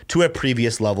down to a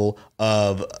previous level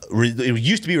of, it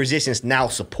used to be resistance, now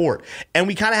support. And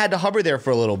we kind of had to hover there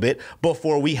for a little bit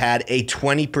before we had a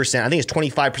 20%, I think it's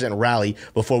 25% rally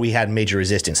before we had major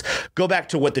resistance. Go back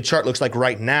to what the chart looks like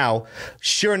right now.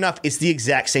 Sure enough, it's the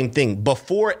exact same thing.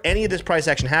 Before any of this price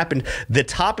action happened, the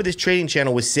top of this trading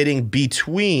channel was sitting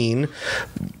between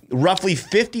roughly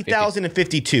 50,000 and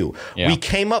 52. Yeah. We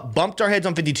came up, bumped our heads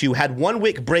on 52, had one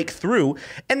wick break through,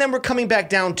 and then we're coming back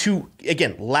down to,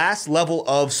 again, last level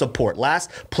of support,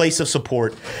 last place of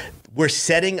support. We're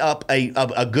setting up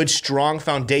a good, strong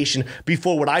foundation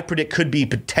before what I predict could be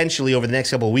potentially over the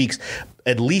next couple of weeks,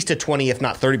 at least a 20, if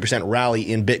not 30%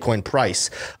 rally in Bitcoin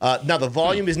price. Now, the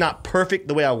volume is not perfect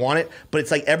the way I want it, but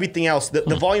it's like everything else.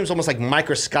 The volume is almost like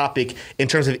microscopic in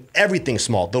terms of everything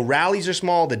small. The rallies are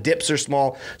small, the dips are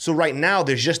small. So right now,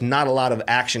 there's just not a lot of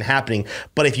action happening.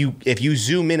 But if you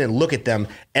zoom in and look at them,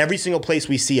 every single place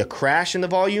we see a crash in the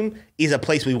volume is a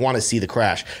place we want to see the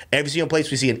crash. Every single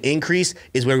place we see an increase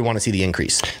is where we want to see the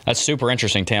increase. That's super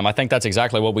interesting, Tim. I think that's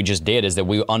exactly what we just did, is that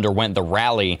we underwent the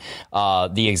rally,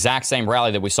 the exact same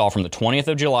rally that we saw from the 20th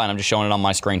of July, and I'm just showing it on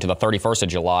my screen, to the 31st of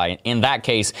July. In that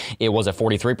case, it was a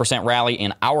 43% rally.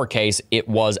 In our case, it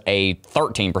was a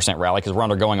 13% rally because we're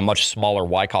undergoing a much smaller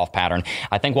Wyckoff pattern.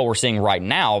 I think what we're seeing right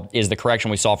now is the correction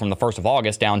we saw from the 1st of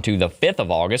August down to the 5th of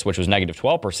August, which was negative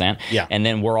 12%. Yeah. And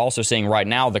then we're also seeing right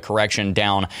now the correction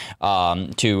down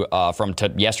from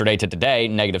yesterday to today,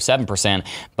 negative 7%.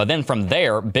 But then from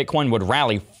there, Bitcoin would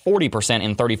rally 40%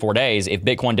 in 34 days. If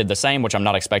Bitcoin did the same, which I'm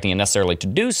not expecting it necessarily to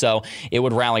do so, it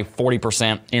would rally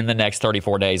 40% in the next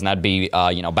 34 days, and that'd be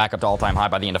back up to all-time high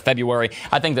by the end of February.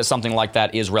 I think that something like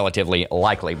that is relatively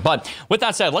likely. But with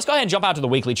that said, let's go ahead and jump out to the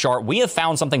weekly chart. We have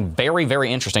found something very,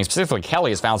 very interesting. Specifically,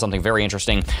 Kelly has found something very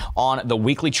interesting on the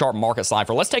weekly chart Market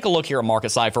Cipher. Let's take a look here at Market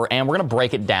Cipher, and we're going to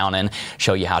break it down and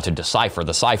show you how to decipher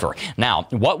the cipher. Now,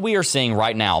 what we are seeing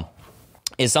right now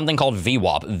is something called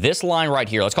VWAP. This line right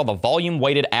here, let's call the volume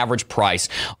weighted average price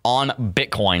on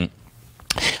Bitcoin.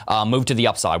 Move to the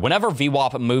upside. Whenever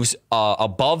VWAP moves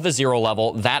above the zero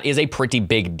level, that is a pretty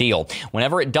big deal.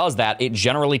 Whenever it does that, it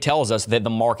generally tells us that the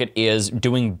market is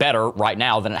doing better right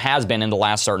now than it has been in the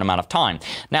last certain amount of time.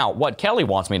 Now, what Kelly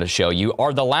wants me to show you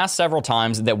are the last several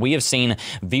times that we have seen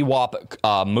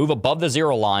VWAP move above the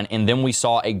zero line, and then we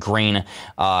saw a green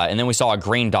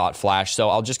dot flash. So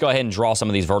I'll just go ahead and draw some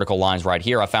of these vertical lines right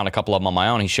here. I found a couple of them on my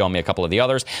own. He's showing me a couple of the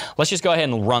others. Let's just go ahead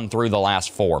and run through the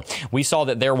last four. We saw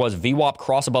that there was VWAP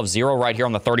cross above zero right here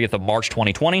on the 30th of March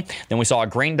 2020. Then we saw a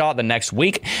green dot the next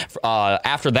week.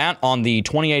 After that, on the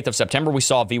 28th of September, we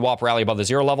saw VWAP rally above the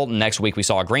zero level. Next week, we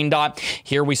saw a green dot.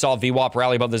 Here we saw VWAP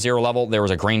rally above the zero level. There was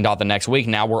a green dot the next week.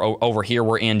 Now we're over here.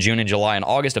 We're in June and July and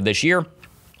August of this year.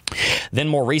 Then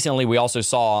more recently, we also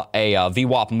saw a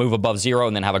VWAP move above zero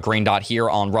and then have a green dot here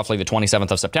on roughly the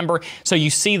 27th of September. So you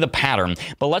see the pattern.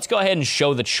 But let's go ahead and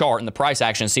show the chart and the price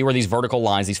action and see where these vertical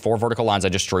lines, these four vertical lines I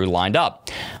just drew, lined up.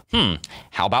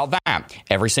 How about that?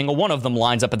 Every single one of them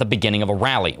lines up at the beginning of a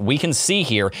rally. We can see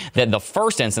here that the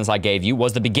first instance I gave you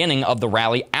was the beginning of the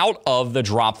rally out of the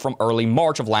drop from early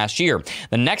March of last year.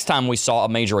 The next time we saw a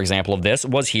major example of this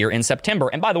was here in September.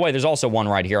 And by the way, there's also one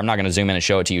right here. I'm not going to zoom in and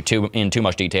show it to you in too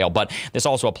much detail, but this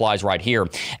also applies right here.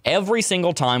 Every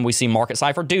single time we see Market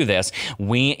Cipher do this,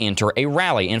 we enter a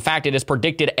rally. In fact, it has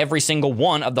predicted every single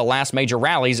one of the last major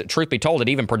rallies. Truth be told, it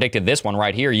even predicted this one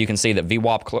right here. You can see that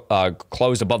VWAP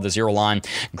closed above the zero line.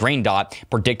 Green dot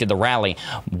predicted the rally.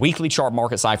 Weekly chart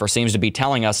Market Cipher seems to be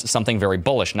telling us something very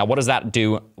bullish. Now, what does that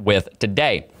do with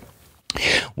today?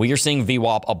 We are seeing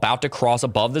VWAP about to cross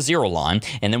above the zero line,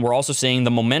 and then we're also seeing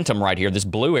the momentum right here, this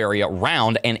blue area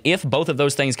round. And if both of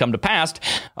those things come to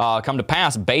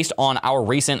pass based on our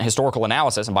recent historical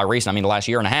analysis, and by recent I mean the last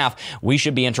year and a half, we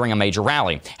should be entering a major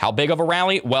rally. How big of a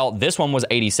rally? Well, this one was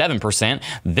 87%.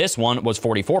 This one was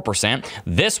 44%.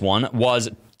 This one was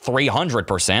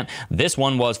 300%. This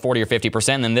one was 40 or 50%,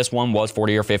 and then this one was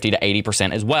 40 or 50 to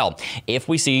 80% as well. If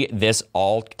we see this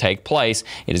all take place,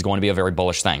 it is going to be a very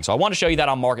bullish thing. So I want to show you that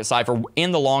on Market Cipher.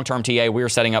 In the long-term TA, we are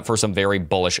setting up for some very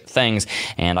bullish things,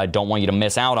 and I don't want you to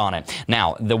miss out on it.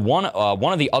 Now, one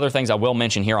of the other things I will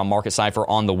mention here on Market Cipher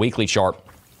on the weekly chart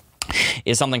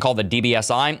is something called the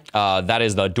DBSI. That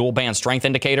is the dual band strength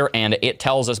indicator, and it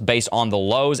tells us based on the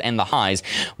lows and the highs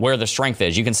where the strength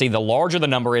is. You can see the larger the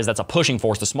number is, that's a pushing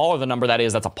force. The smaller the number that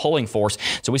is, that's a pulling force.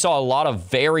 So we saw a lot of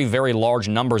very, very large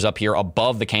numbers up here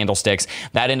above the candlesticks.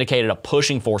 That indicated a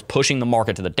pushing force, pushing the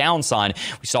market to the downside.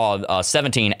 We saw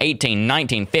 17, 18,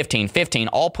 19, 15, 15,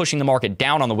 all pushing the market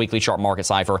down on the weekly chart market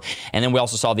cipher. And then we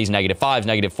also saw these -5s,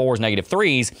 -4s,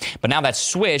 -3s. But now that's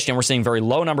switched, and we're seeing very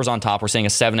low numbers on top. We're seeing a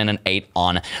 7 and an 8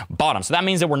 on bottom. So that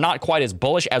means that we're not quite as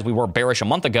bullish as we were bearish a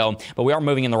month ago, but we are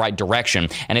moving in the right direction.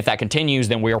 And if that continues,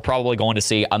 then we are probably going to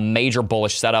see a major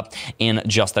bullish setup in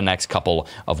just the next couple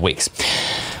of weeks.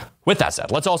 With that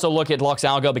said, let's also look at Lux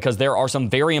Algo, because there are some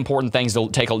very important things to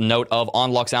take a note of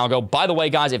on Lux Algo. By the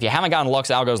way, guys, if you haven't gotten Lux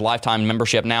Algo's lifetime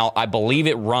membership now, I believe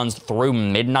it runs through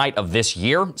midnight of this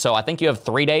year. So I think you have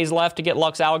 3 days left to get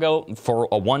Lux Algo for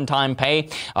a one-time pay,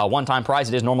 one-time price.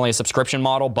 It is normally a subscription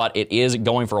model, but it is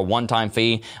going for a one-time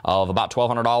fee of about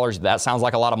 $1,200. That sounds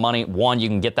like a lot of money. One, you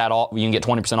can get that off. You can get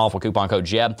 20% off with coupon code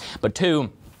JEB. But two,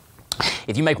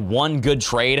 if you make one good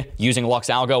trade using Lux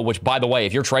Algo, which, by the way,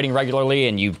 if you're trading regularly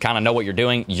and you kind of know what you're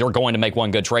doing, you're going to make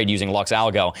one good trade using Lux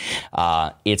Algo.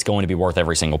 It's going to be worth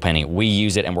every single penny. We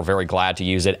use it, and we're very glad to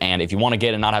use it. And if you want to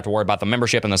get and not have to worry about the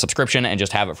membership and the subscription and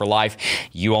just have it for life,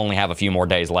 you only have a few more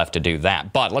days left to do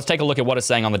that. But let's take a look at what it's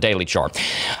saying on the daily chart.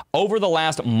 Over the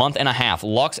last month and a half,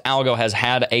 Lux Algo has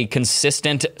had a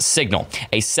consistent signal,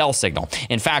 a sell signal.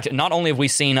 In fact, not only have we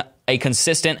seen a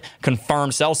consistent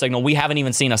confirmed sell signal, we haven't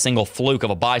even seen a single fluke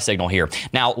of a buy signal here.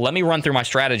 Now, let me run through my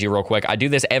strategy real quick. I do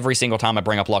this every single time I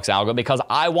bring up Lux Algo because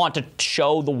I want to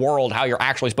show the world how you're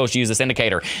actually supposed to use this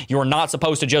indicator. You're not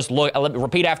supposed to just look.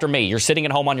 Repeat after me. You're sitting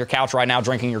at home on your couch right now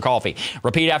drinking your coffee.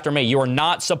 Repeat after me. You are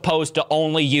not supposed to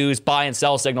only use buy and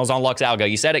sell signals on Lux Algo.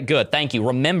 You said it good. Thank you.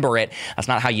 Remember it. That's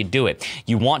not how you do it.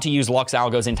 You want to use Lux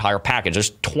Algo's entire package.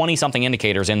 There's 20-something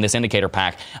indicators in this indicator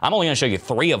pack. I'm only going to show you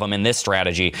 3 of them in this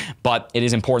strategy, but it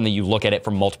is important that you look at it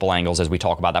from multiple angles as we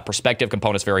talk about that. Perspective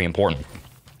component is very important.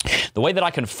 The way that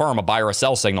I confirm a buy or a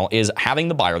sell signal is having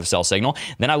the buy or the sell signal.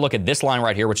 Then I look at this line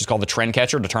right here, which is called the trend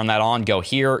catcher. To turn that on, go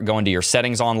here, go into your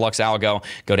settings on Lux Algo,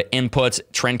 go to inputs.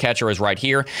 Trend catcher is right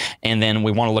here. And then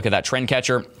we want to look at that trend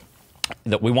catcher.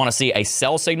 That we want to see a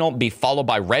sell signal be followed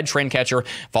by red trend catcher,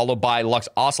 followed by Lux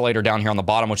Oscillator down here on the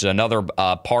bottom, which is another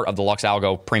part of the Lux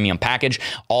Algo premium package.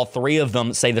 All 3 of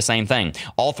them say the same thing.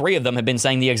 All 3 of them have been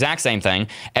saying the exact same thing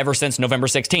ever since November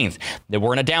 16th. That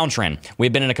we're in a downtrend.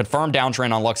 We've been in a confirmed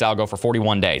downtrend on Lux Algo for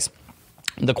 41 days.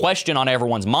 The question on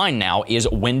everyone's mind now is,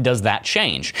 when does that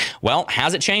change? Well,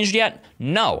 has it changed yet?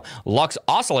 No. Lux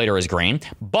Oscillator is green,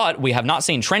 but we have not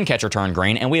seen Trend Catcher turn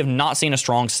green, and we have not seen a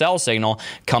strong sell signal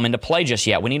come into play just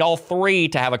yet. We need all 3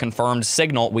 to have a confirmed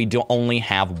signal. We do only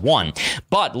have 1.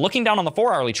 But looking down on the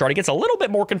 4-hourly chart, it gets a little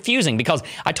bit more confusing because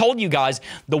I told you guys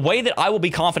the way that I will be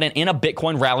confident in a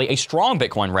Bitcoin rally, a strong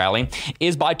Bitcoin rally,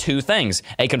 is by 2 things.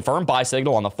 A confirmed buy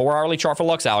signal on the 4-hourly chart for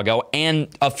Lux Algo and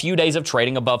a few days of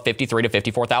trading above $53,000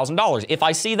 to $54,000. If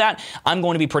I see that, I'm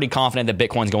going to be pretty confident that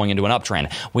Bitcoin's going into an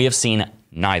uptrend. We have seen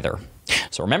neither.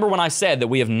 So remember when I said that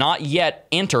we have not yet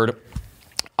entered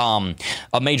a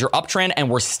major uptrend and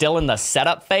we're still in the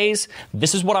setup phase?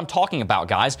 This is what I'm talking about,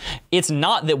 guys. It's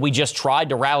not that we just tried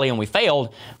to rally and we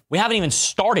failed. We haven't even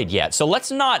started yet. So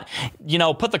let's not,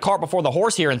 put the cart before the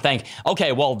horse here and think,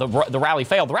 okay, well, the rally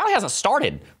failed. The rally hasn't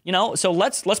started, So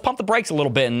let's pump the brakes a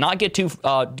little bit and not get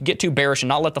too bearish and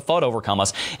not let the FUD overcome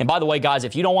us. And by the way, guys,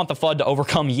 if you don't want the FUD to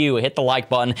overcome you, hit the like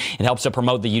button. It helps to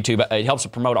promote it helps to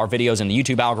promote our videos in the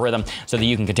YouTube algorithm so that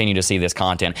you can continue to see this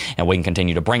content and we can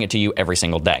continue to bring it to you every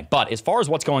single day. But as far as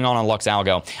what's going on Lux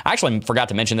Algo, I actually forgot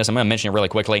to mention this. I'm going to mention it really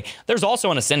quickly. There's also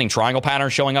an ascending triangle pattern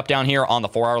showing up down here on the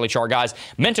 4-hourly chart, guys.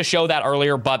 Meant to show that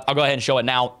earlier, but I'll go ahead and show it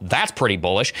now. That's pretty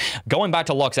bullish. Going back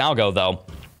to Lux Algo, though,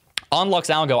 on Lux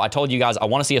Algo, I told you guys I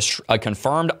want to see a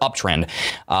confirmed uptrend.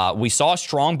 We saw a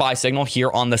strong buy signal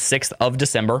here on the 6th of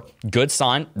December. Good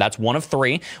sign. That's 1 of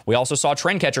 3. We also saw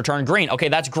Trend Catcher turn green. Okay,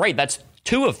 that's great. That's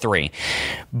 2 of 3.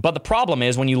 But the problem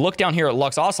is when you look down here at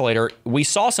Lux Oscillator, we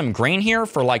saw some green here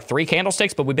for like 3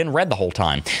 candlesticks, but we've been red the whole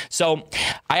time. So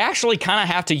I actually kind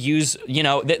of have to use,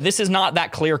 this is not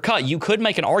that clear cut. You could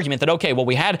make an argument that, okay, well,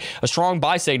 we had a strong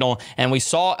buy signal and we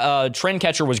saw Trend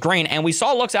Catcher was green and we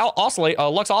saw Lux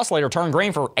Oscillator turn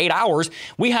green for 8 hours.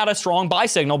 We had a strong buy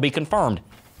signal be confirmed.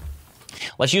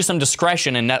 Let's use some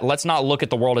discretion and let's not look at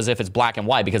the world as if it's black and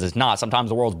white, because it's not. Sometimes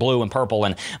the world's blue and purple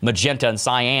and magenta and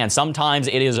cyan. Sometimes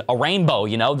it is a rainbow,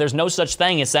 you know. There's no such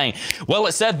thing as saying, well,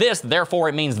 it said this, therefore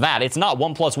it means that. It's not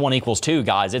 1 + 1 = 2,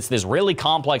 guys. It's this really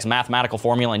complex mathematical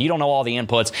formula, and you don't know all the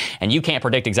inputs, and you can't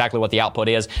predict exactly what the output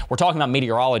is. We're talking about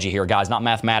meteorology here, guys, not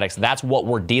mathematics. That's what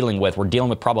we're dealing with. We're dealing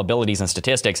with probabilities and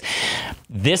statistics.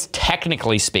 This,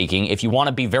 technically speaking, if you want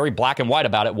to be very black and white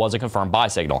about it, was a confirmed buy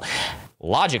signal.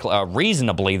 Logically,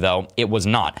 reasonably, though, it was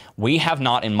not. We have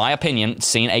not, in my opinion,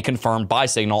 seen a confirmed buy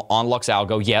signal on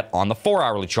LuxAlgo yet on the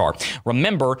 4-hourly chart.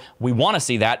 Remember, we want to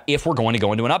see that if we're going to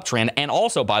go into an uptrend. And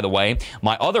also, by the way,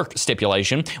 my other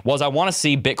stipulation was I want to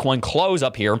see Bitcoin close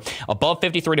up here above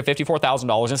 $53,000 to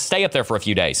 $54,000 and stay up there for a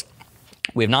few days.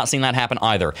 We have not seen that happen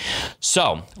either.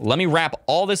 So let me wrap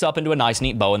all this up into a nice,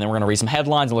 neat bow, and then we're going to read some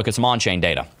headlines and look at some on-chain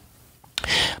data.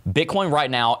 Bitcoin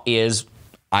right now is,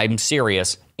 I'm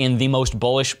serious, in the most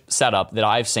bullish setup that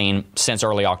I've seen since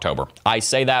early October. I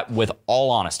say that with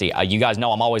all honesty. You guys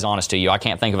know I'm always honest to you. I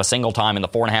can't think of a single time in the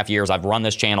 4.5 years I've run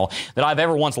this channel that I've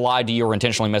ever once lied to you or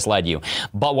intentionally misled you.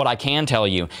 But what I can tell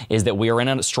you is that we are in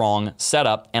a strong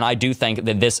setup, and I do think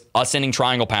that this ascending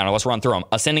triangle pattern, let's run through them.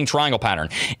 Ascending triangle pattern,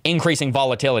 increasing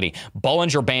volatility,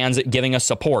 Bollinger Bands giving us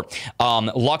support,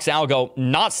 LuxAlgo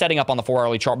not setting up on the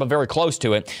 4-hourly chart, but very close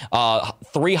to it,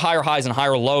 3 higher highs and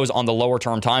higher lows on the lower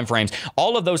term time frames.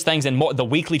 All of those things in the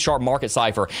weekly chart market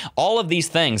cipher, all of these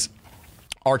things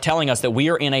are telling us that we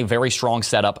are in a very strong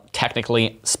setup,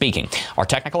 technically speaking. Our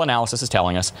technical analysis is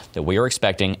telling us that we are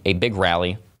expecting a big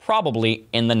rally probably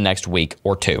in the next week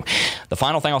or two. The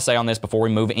final thing I'll say on this before we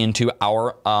move into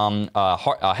our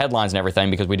headlines and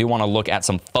everything, because we do want to look at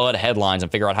some FUD headlines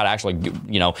and figure out how to actually,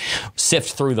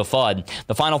 sift through the FUD.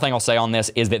 The final thing I'll say on this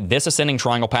is that this ascending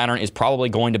triangle pattern is probably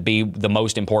going to be the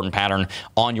most important pattern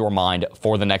on your mind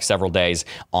for the next several days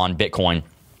on Bitcoin.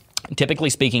 Typically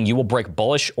speaking, you will break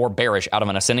bullish or bearish out of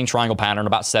an ascending triangle pattern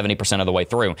about 70% of the way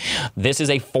through. This is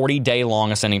a 40-day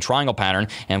long ascending triangle pattern,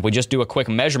 and if we just do a quick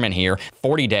measurement here,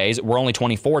 40 days, we're only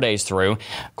 24 days through.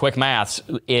 Quick maths,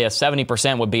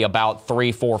 70% would be about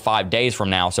 3, 4, 5 days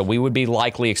from now, so we would be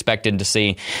likely expected to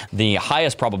see the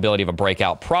highest probability of a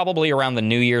breakout probably around the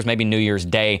New Year's, maybe New Year's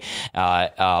Day,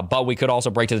 but we could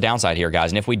also break to the downside here,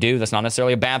 guys, and if we do, that's not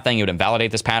necessarily a bad thing. It would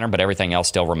invalidate this pattern, but everything else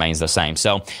still remains the same.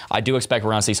 So I do expect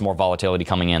we're going to see some more volatility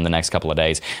coming in the next couple of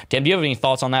days. Tim, do you have any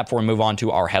thoughts on that before we move on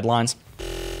to our headlines?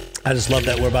 I just love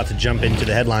that we're about to jump into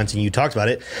the headlines, and you talked about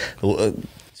it.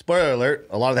 Spoiler alert,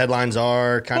 a lot of the headlines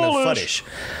are kind of fuddish.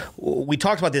 We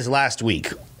talked about this last week.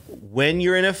 When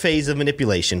you're in a phase of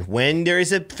manipulation, when there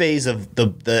is a phase of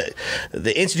the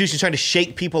institution trying to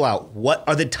shake people out, what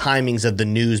are the timings of the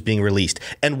news being released?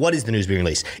 And what is the news being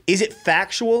released? Is it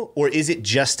factual, or is it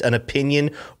just an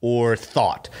opinion or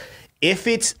thought? If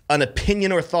it's an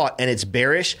opinion or thought and it's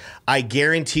bearish, I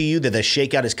guarantee you that the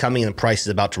shakeout is coming and the price is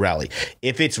about to rally.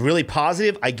 If it's really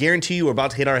positive, I guarantee you we're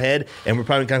about to hit our head and we're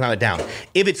probably going to come it down.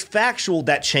 If it's factual,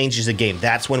 that changes the game.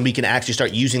 That's when we can actually start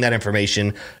using that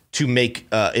information to make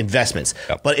investments.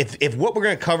 Yep. But if what we're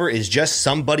going to cover is just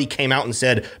somebody came out and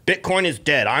said, Bitcoin is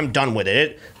dead, I'm done with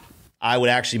it, I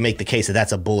would actually make the case that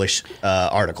that's a bullish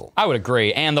article. I would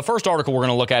agree. And the first article we're going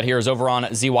to look at here is over on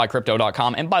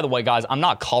zycrypto.com. And by the way, guys, I'm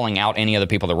not calling out any of the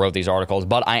people that wrote these articles,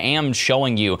 but I am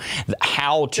showing you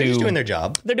how to... They're just doing their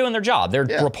job. They're doing their job. They're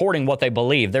reporting what they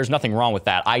believe. There's nothing wrong with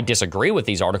that. I disagree with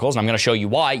these articles, and I'm going to show you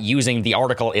why using the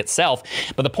article itself.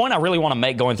 But the point I really want to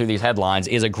make going through these headlines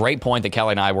is a great point that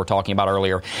Kelly and I were talking about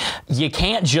earlier. You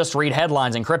can't just read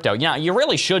headlines in crypto. You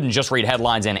really shouldn't just read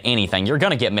headlines in anything. You're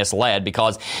going to get misled,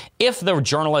 because if the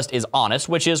journalist is honest,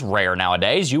 which is rare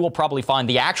nowadays, you will probably find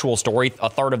the actual story a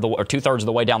third of the or 2/3 of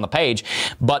the way down the page.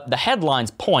 But the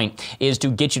headline's point is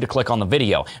to get you to click on the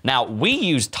video. Now, we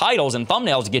use titles and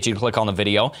thumbnails to get you to click on the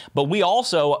video, but we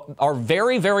also are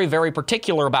very, very, very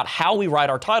particular about how we write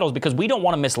our titles, because we don't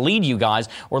want to mislead you guys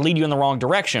or lead you in the wrong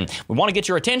direction. We want to get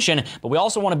your attention, but we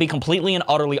also want to be completely and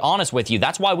utterly honest with you.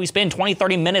 That's why we spend 20,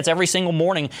 30 minutes every single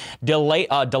morning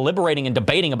deliberating and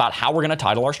debating about how we're going to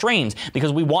title our streams,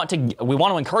 because we want to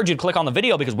encourage you to click on the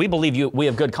video because we believe we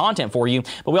have good content for you,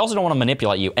 but we also don't want to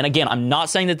manipulate you. And again, I'm not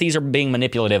saying that these are being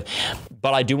manipulative,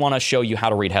 but I do want to show you how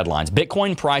to read headlines.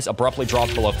 Bitcoin price abruptly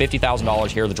drops below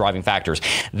 $50,000. Here are the driving factors.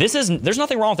 There's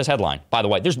nothing wrong with this headline, by the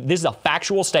way. This is a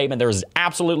factual statement. There is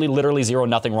absolutely, literally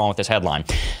nothing wrong with this headline.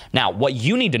 Now, what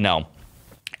you need to know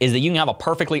is that you can have a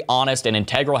perfectly honest and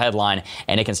integral headline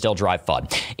and it can still drive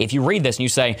FUD. If you read this and you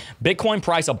say, Bitcoin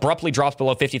price abruptly drops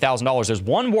below $50,000, there's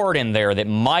one word in there that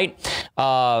might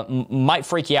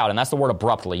freak you out, and that's the word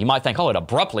abruptly. You might think, oh, it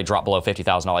abruptly dropped below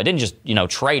 $50,000. It didn't just,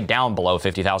 trade down below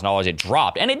 $50,000. It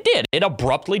dropped, and it did. It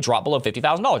abruptly dropped below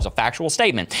 $50,000. It's a factual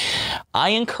statement. I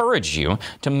encourage you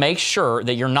to make sure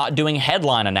that you're not doing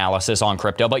headline analysis on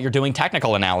crypto, but you're doing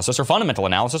technical analysis or fundamental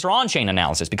analysis or on-chain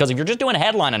analysis. Because if you're just doing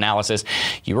headline analysis,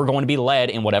 you are going to be led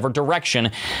in whatever direction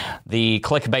the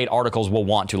clickbait articles will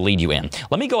want to lead you in.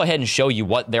 Let me go ahead and show you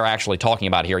what they're actually talking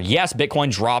about here. Yes,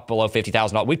 Bitcoin dropped below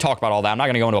 $50,000. We've talked about all that. I'm not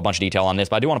going to go into a bunch of detail on this,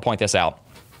 but I do want to point this out.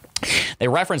 They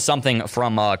reference something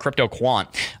from Crypto Quant.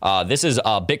 This is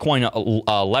Bitcoin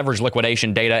leverage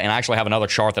liquidation data, and I actually have another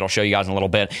chart that I'll show you guys in a little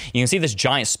bit. You can see this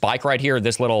giant spike right here,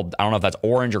 this little, I don't know if that's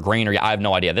orange or green, or I have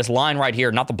no idea. This line right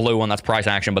here, not the blue one, that's price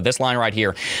action, but this line right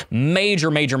here,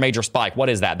 major spike. What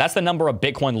is that? That's the number of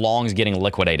Bitcoin longs getting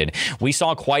liquidated. We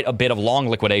saw quite a bit of long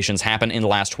liquidations happen in the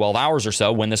last 12 hours or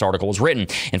so when this article was written.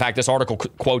 In fact, this article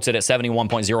quotes it at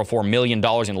 $71.04 million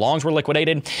in longs were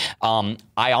liquidated.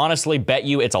 I honestly bet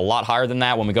you it's a lot higher than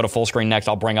that. When we go to full screen next,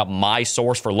 I'll bring up my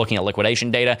source for looking at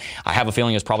liquidation data. I have a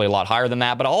feeling it's probably a lot higher than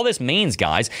that. But all this means,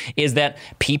 guys, is that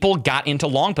people got into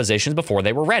long positions before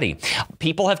they were ready.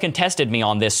 People have contested me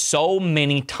on this so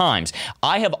many times.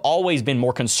 I have always been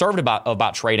more conservative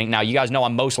about trading. Now, you guys know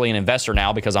I'm mostly an investor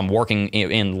now because I'm working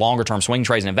in longer term swing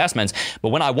trades and investments. But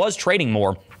when I was trading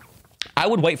more, I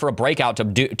would wait for a breakout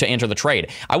to enter the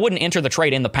trade. I wouldn't enter the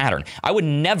trade in the pattern. I would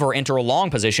never enter a long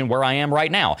position where I am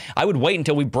right now. I would wait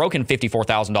until we've broken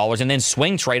 $54,000 and then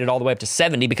swing trade it all the way up to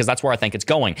 70 because that's where I think it's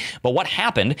going. But what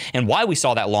happened and why we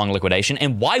saw that long liquidation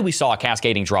and why we saw a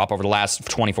cascading drop over the last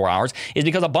 24 hours is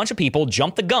because a bunch of people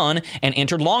jumped the gun and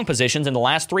entered long positions in the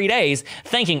last 3 days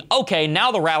thinking, okay,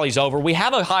 now the rally's over. We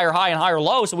have a higher high and higher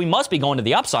low, so we must be going to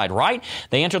the upside, right?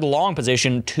 They entered the long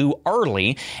position too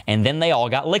early and then they all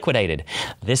got liquidated.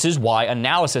 This is why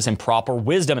analysis and proper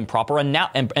wisdom and proper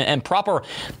proper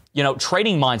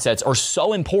trading mindsets are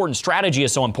so important. Strategy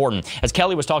is so important. As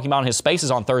Kelly was talking about in his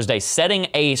spaces on Thursday, setting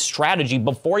a strategy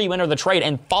before you enter the trade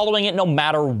and following it no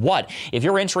matter what. If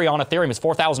your entry on Ethereum is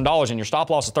 $4,000 and your stop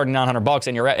loss is $3,900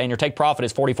 and your take profit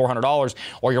is $4,400,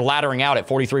 or you're laddering out at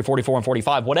 43, 44, and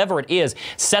 45, whatever it is,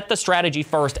 set the strategy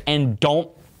first and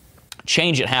don't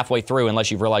change it halfway through unless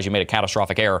you've realized you made a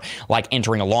catastrophic error, like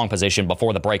entering a long position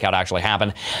before the breakout actually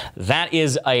happened. That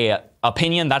is a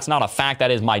opinion. That's not a fact.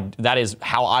 That is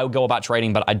how I would go about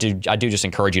trading. But I do just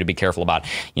encourage you to be careful about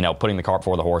putting the cart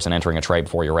before the horse and entering a trade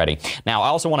before you're ready. Now, I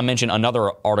also want to mention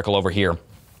another article over here.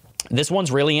 This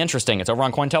one's really interesting. It's over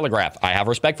on Cointelegraph. I have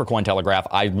respect for Cointelegraph.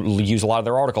 I use a lot of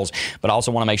their articles, but I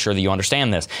also want to make sure that you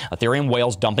understand this. Ethereum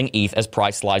whales dumping ETH as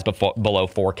price slides below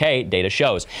 4K, data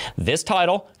shows. This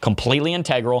title, completely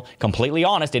integral, completely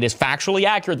honest. It is factually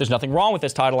accurate. There's nothing wrong with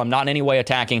this title. I'm not in any way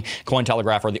attacking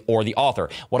Cointelegraph or the author.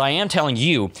 What I am telling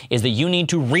you is that you need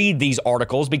to read these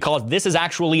articles because this is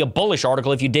actually a bullish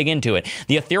article if you dig into it.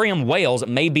 The Ethereum whales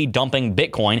may be dumping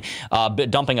Bitcoin,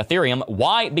 dumping Ethereum.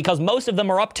 Why? Because most of them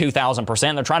are up 2,000%.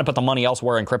 They're trying to put the money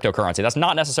elsewhere in cryptocurrency. That's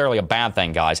not necessarily a bad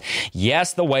thing, guys.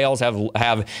 Yes, the whales have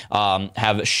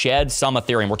shed some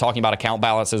Ethereum. We're talking about account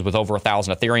balances with over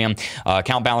 1,000 Ethereum,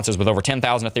 account balances with over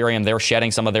 10,000 Ethereum. They're shedding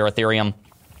some of their Ethereum.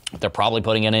 They're probably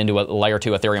putting it into a layer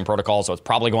 2 Ethereum protocol, so it's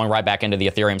probably going right back into the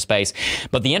Ethereum space.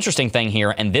 But the interesting thing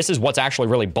here, and this is what's actually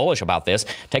really bullish about this,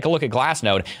 take a look at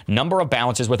Glassnode. Number of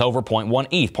balances with over 0.1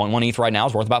 ETH. 0.1 ETH right now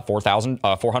is worth about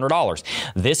 $4,400.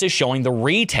 This is showing the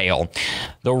retail.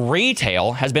 The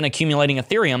retail has been accumulating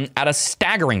Ethereum at a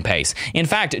staggering pace. In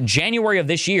fact, January of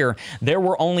this year, there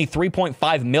were only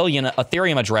 3.5 million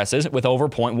Ethereum addresses with over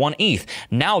 0.1 ETH.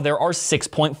 Now there are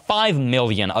 6.5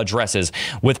 million addresses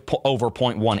with over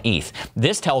 0.1 ETH.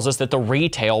 This tells us that the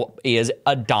retail is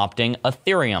adopting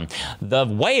Ethereum. The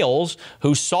whales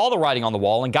who saw the writing on the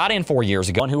wall and got in 4 years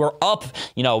ago and who are up,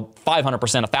 500%,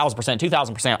 1,000%,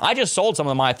 2,000%. I just sold some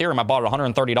of my Ethereum. I bought it at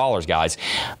 $130, guys.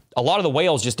 A lot of the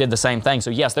whales just did the same thing. So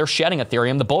yes, they're shedding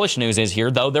Ethereum. The bullish news is here,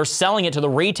 though, they're selling it to the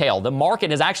retail. The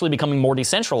market is actually becoming more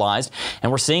decentralized,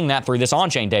 and we're seeing that through this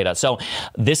on-chain data. So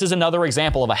this is another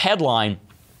example of a headline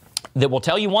that will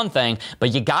tell you one thing,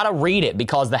 but you got to read it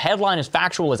because the headline is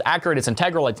factual, it's accurate, it's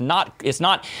integral. It's not,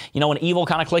 an evil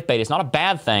kind of clickbait. It's not a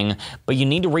bad thing, but you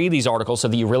need to read these articles so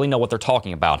that you really know what they're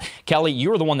talking about. Kelly, you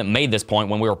were the one that made this point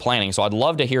when we were planning, so I'd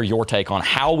love to hear your take on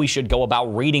how we should go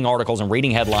about reading articles and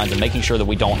reading headlines and making sure that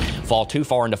we don't fall too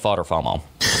far into FUD or FOMO.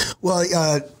 Well,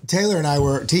 Taylor and I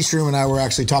were, T-Shroom and I were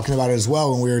actually talking about it as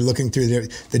well when we were looking through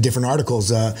the different articles.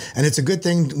 And it's a good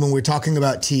thing when we're talking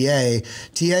about TA.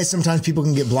 TA, sometimes people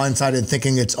can get blindsided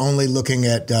thinking it's only looking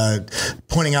at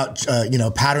pointing out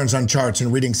patterns on charts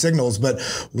and reading signals. But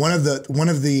one of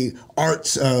the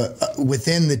arts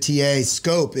within the TA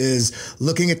scope is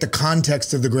looking at the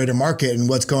context of the greater market and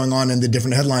what's going on in the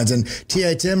different headlines. And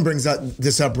TA Tim brings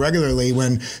this up regularly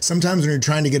when sometimes when you're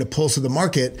trying to get a pulse of the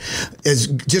market is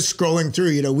just scrolling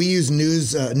through. We use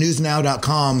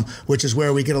newsnow.com, which is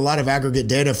where we get a lot of aggregate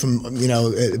data from,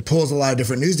 it pulls a lot of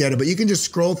different news data, but you can just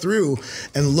scroll through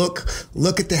and look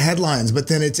at the headlines. But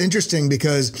then it's interesting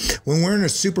because when we're in a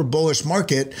super bullish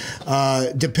market,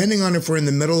 depending on if we're in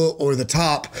the middle or the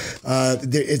top,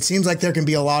 it seems like there can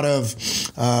be a lot of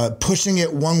pushing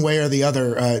it one way or the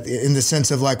other in the sense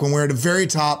of like when we're at the very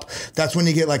top, that's when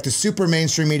you get like the super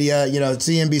mainstream media,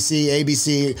 CNBC,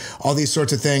 ABC, all these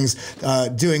sorts of things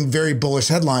doing very bullish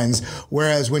headlines.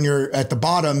 Whereas when you're at the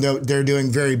bottom, they're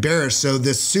doing very bearish. So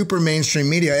this super mainstream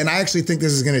media, and I actually think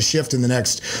this is going to shift in the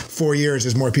next 4 years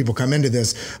as more people come into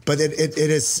this, but it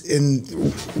is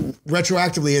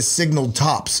retroactively has signaled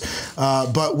tops.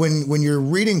 But when you're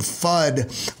reading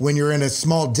FUD, when you're in a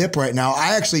small dip right now,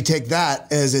 I actually take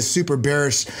that as a super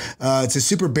bearish,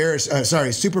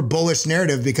 super bullish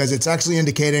narrative because it's actually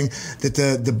indicating that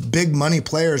the big money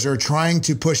players are trying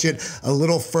to push it a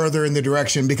little further in the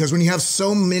direction. Because when you have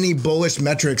so many bullish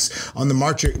metrics on the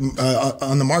market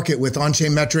with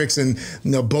on-chain metrics and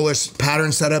bullish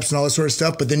pattern setups and all this sort of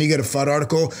stuff, but then you get a FUD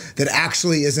article that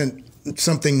actually isn't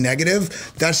something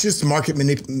negative, that's just market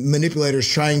manipulators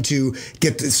trying to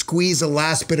squeeze the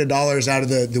last bit of dollars out of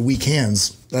the weak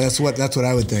hands. That's what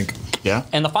I would think. Yeah.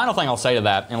 And the final thing I'll say to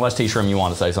that, unless T-Shroom, you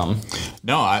want to say something.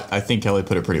 No, I think Kelly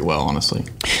put it pretty well, honestly.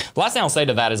 The last thing I'll say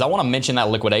to that is I want to mention that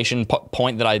liquidation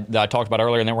point that I talked about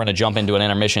earlier, and then we're going to jump into an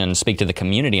intermission and speak to the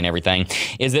community and everything,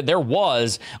 is that there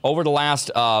was, over the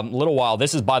last little while,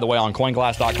 this is, by the way, on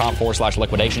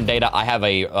coinglass.com/liquidation data. I have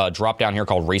a drop down here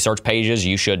called research pages.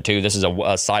 You should too. This is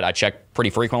a site I check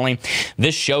pretty frequently.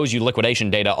 This shows you liquidation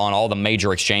data on all the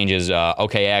major exchanges,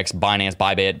 OKX, Binance,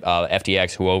 Bybit,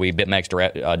 FTX, Huobi, BitMEX,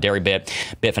 Deribit,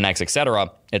 Bitfinex,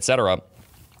 et cetera.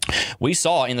 We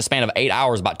saw in the span of 8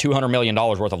 hours about $200 million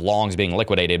worth of longs being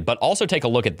liquidated. But also take a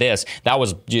look at this. That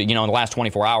was, in the last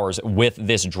 24 hours with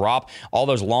this drop, all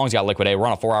those longs got liquidated. We're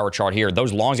on a 4-hour chart here.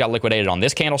 Those longs got liquidated on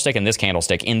this candlestick and this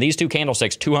candlestick. In these two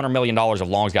candlesticks, $200 million of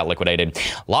longs got liquidated.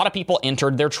 A lot of people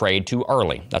entered their trade too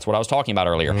early. That's what I was talking about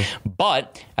earlier. Mm-hmm.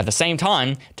 But at the same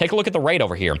time, take a look at the rate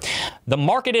over here. The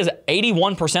market is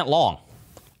 81% long.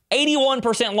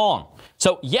 81% long.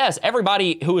 So yes,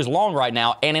 everybody who is long right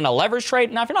now and in a leverage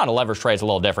trade, now if you're not in a leverage trade, it's a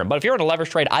little different. But if you're in a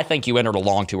leverage trade, I think you entered a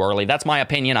long too early. That's my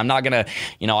opinion. I'm not going to,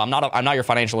 I'm not your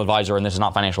financial advisor, and this is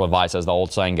not financial advice, as the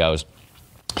old saying goes.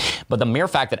 But the mere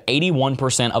fact that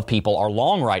 81% of people are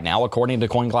long right now, according to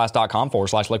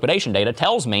coinglass.com/liquidation data,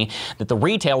 tells me that the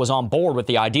retail is on board with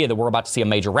the idea that we're about to see a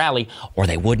major rally, or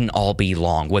they wouldn't all be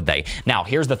long, would they? Now,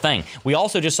 here's the thing. We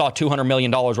also just saw $200 million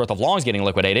worth of longs getting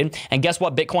liquidated, and guess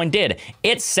what Bitcoin did?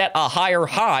 It set a higher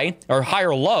high, or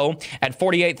higher low, at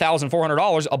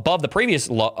 $48,400 above the previous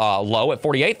low at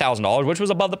 $48,000, which was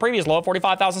above the previous low at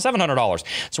 $45,700.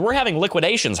 So we're having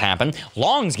liquidations happen,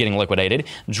 longs getting liquidated,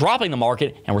 dropping the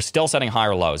market, and we're still setting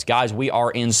higher lows. Guys, we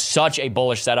are in such a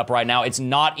bullish setup right now. It's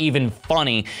not even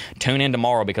funny. Tune in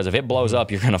tomorrow, because if it blows up,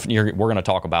 we're gonna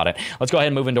talk about it. Let's go ahead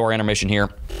and move into our intermission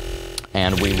here,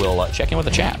 and we will check in with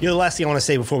the chat. The last thing I want to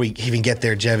say before we even get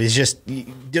there, Jeff, is just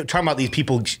talking about these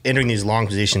people entering these long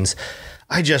positions.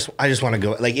 I just want to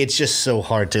go. Like, it's just so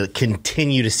hard to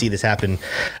continue to see this happen.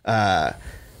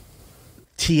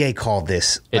 TA called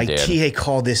this. TA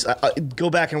called this. Go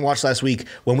back and watch last week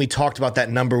when we talked about that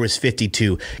number was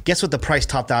 52. Guess what the price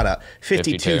topped out at?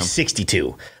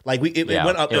 52.62. Like it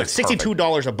went up like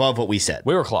 $62 above what we said.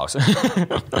 We were close.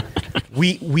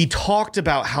 We talked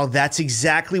about how that's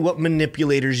exactly what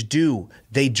manipulators do.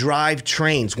 They drive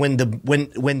trains. When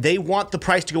they want the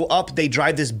price to go up, they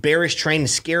drive this bearish train and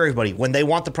scare everybody. When they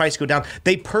want the price to go down,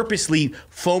 they purposely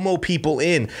FOMO people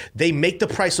in. They make the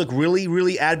price look really,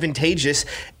 really advantageous,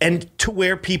 and to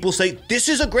where people say, this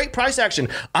is a great price action.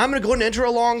 I'm going to go and enter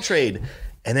a long trade.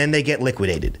 And then they get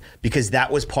liquidated, because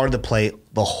that was part of the play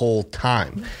the whole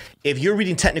time. If you're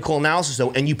reading technical analysis,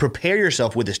 though, and you prepare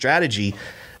yourself with a strategy,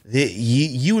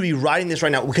 you would be riding this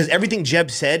right now, because everything Jeb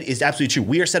said is absolutely true.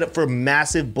 We are set up for a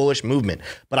massive bullish movement,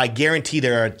 but I guarantee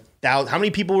there are thousands. How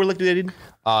many people were liquidated?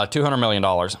 $200 million.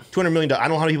 $200 million. I don't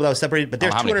know how many people that was separated, but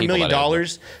there's $200 million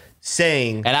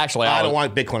saying, and actually, I don't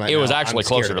want Bitcoin. It was actually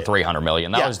closer to $300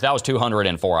 million. That was 200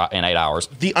 in 8 hours.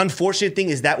 The unfortunate thing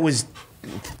is that was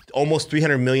almost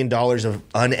 $300 million of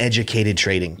uneducated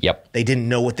trading. Yep. They didn't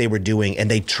know what they were doing, and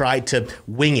they tried to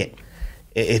wing it.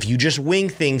 If you just wing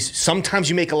things, sometimes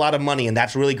you make a lot of money, and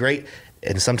that's really great.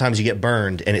 And sometimes you get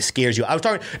burned, and it scares you. I was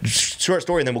talking, short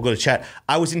story, and then we'll go to chat.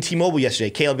 I was in T-Mobile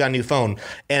yesterday. Caleb got a new phone,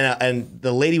 and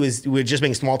the lady we were just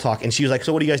making small talk, and she was like,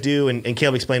 "So what do you guys do?" And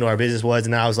Caleb explained what our business was,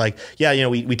 and I was like, "Yeah,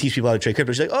 we teach people how to trade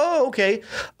crypto." She's like, "Oh, okay.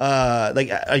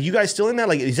 Are you guys still in that?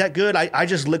 Like, is that good?" I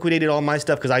just liquidated all my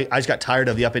stuff because I just got tired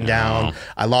of the up and down.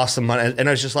 I lost some money, and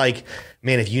I was just like,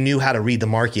 man, if you knew how to read the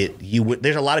market, you would.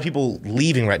 There's a lot of people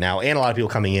leaving right now, and a lot of people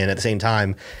coming in at the same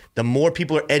time. The more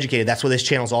people are educated, that's what this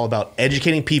channel is all about: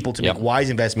 educating people to make wise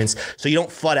investments, so you don't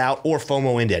FUD out or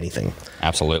FOMO into anything.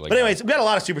 Absolutely. But anyways, we got a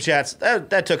lot of super chats.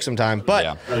 That took some time, but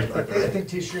I think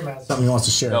T-Stream has something he wants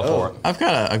to share. Go for it. I've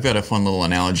got a fun little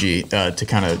analogy to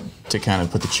kind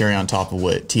of put the cherry on top of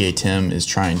what TA Tim is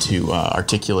trying to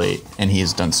articulate, and he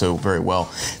has done so very well.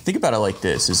 Think about it like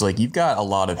this: is like you've got a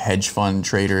lot of hedge fund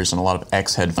traders and a lot of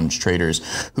ex-hedge fund traders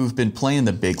who've been playing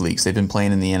the big leagues. They've been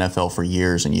playing in the NFL for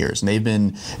years and years, and they've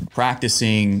been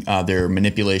practicing their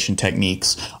manipulation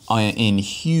techniques in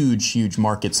huge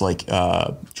markets like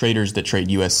traders that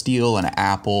trade U.S. Steel and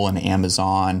Apple and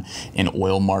Amazon and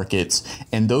oil markets.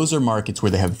 And those are markets where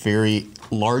they have very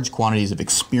large quantities of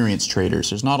experienced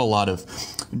traders. There's not a lot of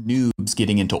noobs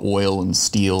getting into oil and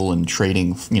steel and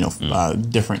trading,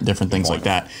 different things like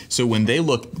that. So when they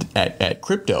look at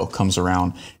crypto comes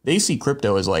around, they see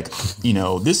crypto as like,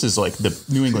 this is like the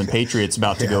New England Patriots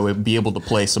about to go be able to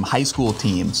play some high school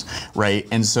teams, right?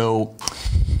 And so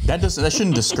that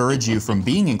shouldn't discourage you from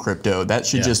being in crypto. That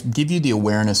should just give you the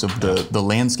awareness of the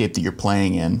landscape that you're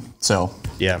playing in. So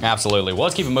yeah, absolutely. Well,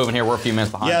 let's keep it moving here. We're a few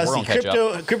minutes behind. Yeah, we're gonna catch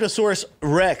up. Cryptosaurus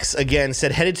Rex again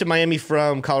said, headed to Miami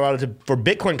from Colorado for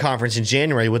Bitcoin conference in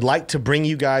January. Would like to bring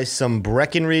you guys some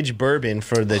Breckenridge bourbon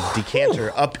for the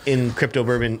decanter up for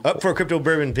a crypto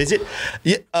bourbon visit.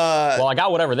 Yeah, well, I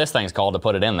got whatever this thing's called to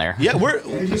put it in there. Yeah,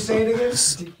 Did you say it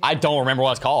again? I don't remember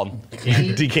what it's called.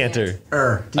 Decanter.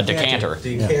 A decanter.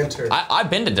 Decanter. I've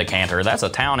been to Decanter. That's a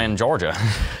town in Georgia.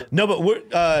 No, but we're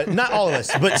not all of us.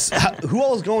 But who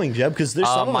all is going, Jeb? Because there's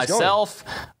some of us going. Myself.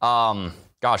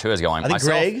 Gosh, who is going? I think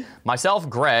Greg. Myself,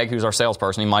 Greg, who's our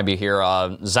salesperson. He might be here.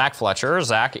 Zach Fletcher.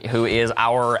 Zach, who is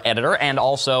our editor, and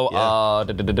also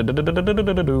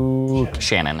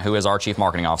Shannon, who is our chief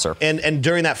marketing officer. And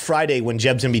during that Friday when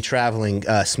Jeb's going to be traveling,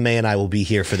 Smay and I will be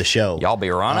here for the show. Y'all be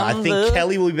running. I think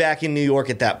Kelly will be back in New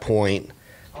York at that point.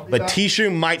 But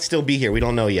T-Shroom might still be here. We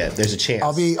don't know yet. There's a chance.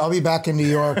 I'll be back in New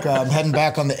York. I'm heading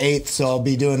back on the 8th, so I'll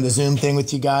be doing the Zoom thing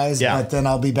with you guys. Yeah. But then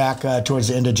I'll be back towards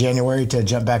the end of January to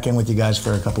jump back in with you guys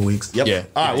for a couple weeks. Yep. Yeah.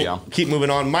 All right, we'll keep moving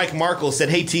on. Mike Markle said,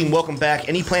 hey, team, welcome back.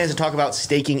 Any plans to talk about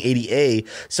staking ADA?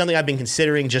 Something I've been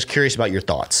considering. Just curious about your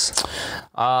thoughts.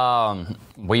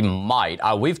 We might.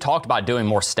 We've talked about doing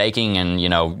more staking and,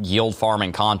 yield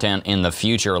farming content in the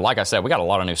future. Like I said, we got a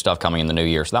lot of new stuff coming in the new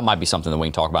year, so that might be something that we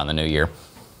can talk about in the new year.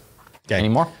 Okay. Any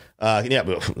more? Yeah,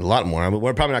 but a lot more.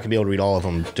 We're probably not going to be able to read all of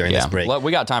them during this break.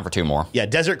 We got time for 2 more. Yeah,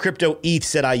 Desert Crypto ETH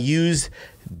said, I use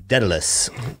Daedalus.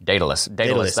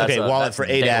 Okay, wallet for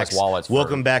AVAX.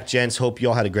 Welcome back, gents. Hope you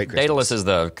all had a great Christmas. Daedalus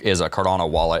is a Cardano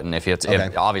wallet, and if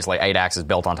obviously AVAX is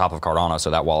built on top of Cardano, so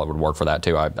that wallet would work for that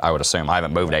too. I would assume. I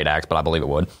haven't moved AVAX, but I believe it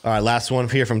would. All right, last one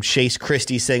here from Chase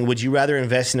Christie saying, would you rather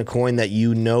invest in a coin that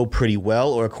you know pretty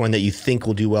well or a coin that you think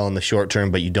will do well in the short term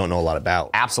but you don't know a lot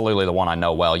about? Absolutely the one I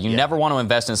know well. You never want to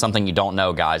invest in something you don't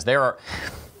know, guys.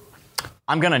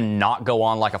 I'm going to not go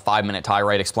on like a 5-minute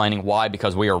tirade explaining why,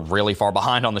 because we are really far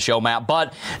behind on the show map,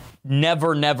 but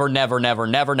never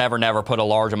put a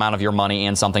large amount of your money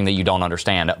in something that you don't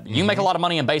understand. You make a lot of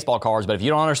money in baseball cards, but if you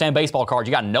don't understand baseball cards,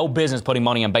 you got no business putting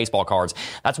money in baseball cards.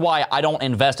 That's why I don't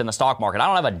invest in the stock market. I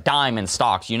don't have a dime in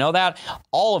stocks. You know that?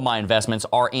 All of my investments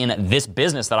are in this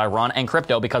business that I run and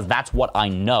crypto because that's what I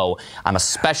know. I'm a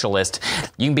specialist.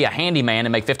 You can be a handyman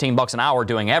and make $15 an hour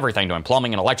doing everything, doing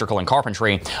plumbing and electrical and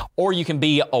carpentry, or you can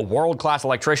be a world-class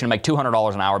electrician and make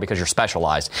 $200 an hour because you're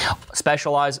specialized.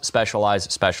 Specialize.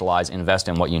 Invest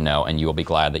in what you know, and you will be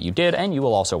glad that you did, and you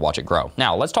will also watch it grow.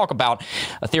 Now, let's talk about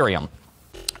Ethereum.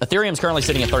 Ethereum is currently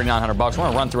sitting at $3,900. We're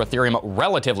going to run through Ethereum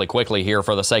relatively quickly here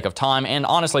for the sake of time. And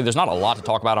honestly, there's not a lot to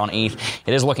talk about on ETH.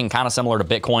 It is looking kind of similar to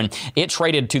Bitcoin. It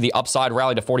traded to the upside,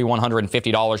 rallied to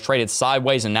 $4,150, traded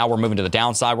sideways, and now we're moving to the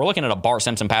downside. We're looking at a Bart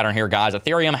Simpson pattern here, guys.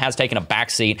 Ethereum has taken a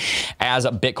backseat as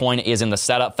Bitcoin is in the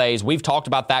setup phase. We've talked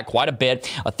about that quite a bit.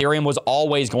 Ethereum was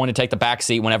always going to take the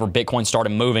backseat whenever Bitcoin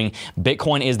started moving.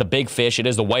 Bitcoin is the big fish. It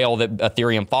is the whale that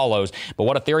Ethereum follows. But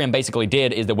what Ethereum basically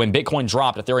did is that when Bitcoin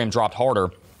dropped, Ethereum dropped harder.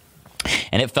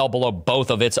 and it fell below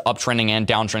both of its uptrending and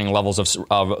downtrending levels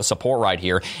of support right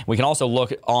here. We can also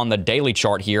look on the daily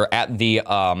chart here at the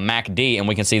MACD, and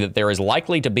we can see that there is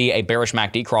likely to be a bearish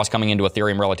MACD cross coming into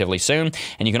Ethereum relatively soon.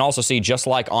 And you can also see, just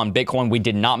like on Bitcoin, we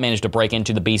did not manage to break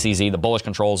into the BCZ, the bullish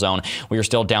control zone. We are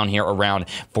still down here around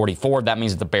 44. That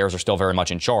means that the bears are still very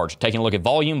much in charge. Taking a look at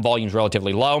volume's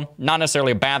relatively low. Not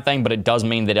necessarily a bad thing, but it does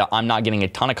mean that I'm not getting a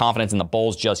ton of confidence in the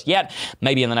bulls just yet.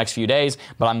 Maybe in the next few days,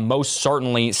 but I'm most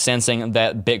certainly sensing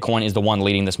that Bitcoin is the one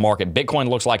leading this market. Bitcoin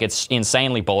looks like it's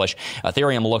insanely bullish.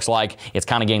 Ethereum looks like it's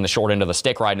kind of getting the short end of the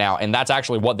stick right now, and that's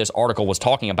actually what this article was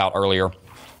talking about earlier.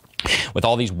 With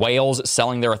all these whales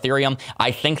selling their Ethereum, I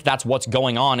think that's what's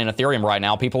going on in Ethereum right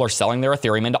now. People are selling their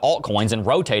Ethereum into altcoins and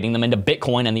rotating them into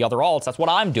Bitcoin and the other alts. That's what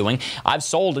I'm doing. I've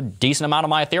sold a decent amount of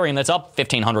my Ethereum that's up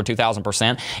 1,500,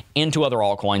 2,000% into other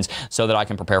altcoins so that I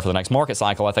can prepare for the next market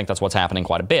cycle. I think that's what's happening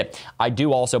quite a bit. I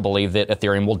do also believe that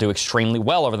Ethereum will do extremely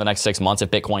well over the next 6 months if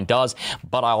Bitcoin does,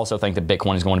 but I also think that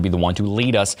Bitcoin is going to be the one to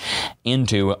lead us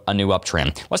into a new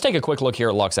uptrend. Let's take a quick look here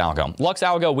at Lux Algo. Lux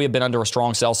Algo, we have been under a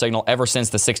strong sell signal ever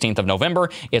since the 16th of November.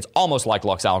 It's almost like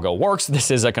Lux Algo works. This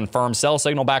is a confirmed sell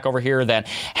signal back over here that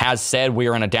has said we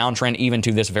are in a downtrend even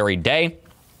to this very day.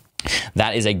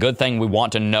 That is a good thing. We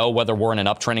want to know whether we're in an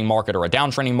uptrending market or a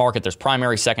downtrending market. There's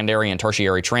primary, secondary, and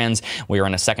tertiary trends. We are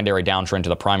in a secondary downtrend to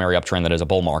the primary uptrend that is a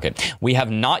bull market. We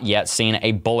have not yet seen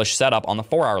a bullish setup on the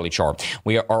 4-hourly chart.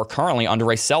 We are currently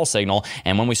under a sell signal,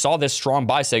 and when we saw this strong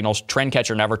buy signal, trend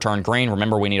catcher never turned green.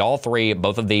 Remember, we need all three,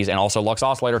 both of these, and also Lux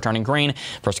Oscillator turning green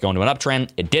for us to go into an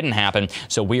uptrend. It didn't happen,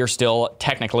 so we are still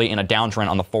technically in a downtrend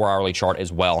on the 4-hourly chart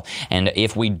as well. And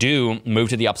if we do move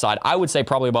to the upside, I would say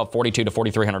probably about $4,200 to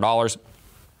 $4,300.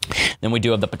 Then we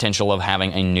do have the potential of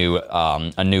having a new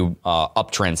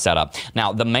uptrend setup.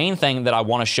 Now, the main thing that I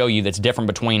want to show you that's different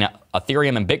between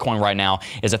Ethereum and Bitcoin right now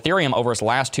is Ethereum over its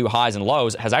last two highs and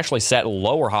lows has actually set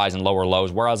lower highs and lower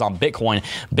lows, whereas on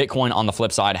Bitcoin on the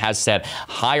flip side has set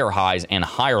higher highs and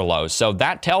higher lows. So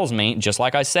that tells me, just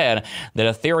like I said,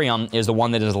 that Ethereum is the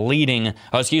one that is leading,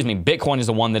 Bitcoin is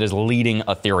the one that is leading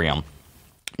Ethereum.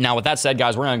 Now, with that said,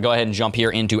 guys, we're going to go ahead and jump here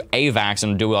into AVAX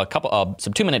and do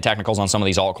some 2-minute technicals on some of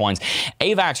these altcoins.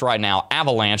 AVAX right now,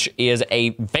 Avalanche, is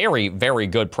a very, very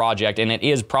good project, and it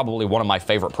is probably one of my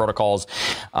favorite protocols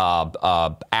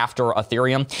after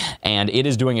Ethereum, and it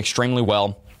is doing extremely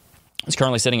well. It's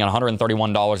currently sitting at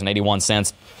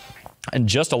 $131.81, and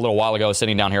just a little while ago,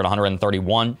 sitting down here at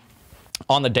 $131.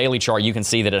 On the daily chart, you can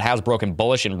see that it has broken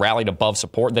bullish and rallied above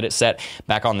support that it set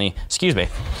back on the,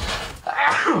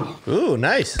 Ooh,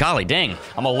 nice. Golly dang.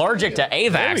 I'm allergic to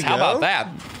AVAX. How about that?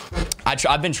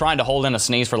 I've been trying to hold in a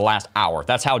sneeze for the last hour.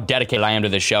 That's how dedicated I am to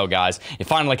this show, guys. It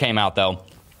finally came out, though.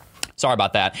 Sorry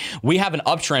about that. We have an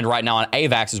uptrend right now on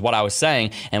AVAX is what I was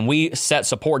saying, and we set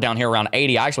support down here around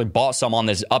 80. I actually bought some on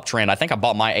this uptrend. I think I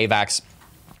bought my AVAX,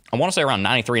 I want to say around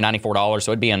 $93, $94,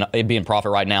 so it'd be in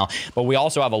profit right now. But we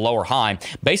also have a lower high.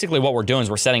 Basically, what we're doing is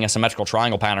we're setting a symmetrical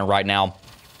triangle pattern right now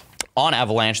on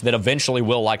Avalanche that eventually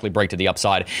will likely break to the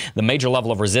upside. The major level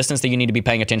of resistance that you need to be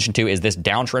paying attention to is this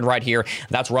downtrend right here.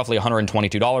 That's roughly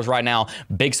 $122 right now.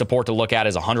 Big support to look at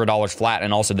is $100 flat,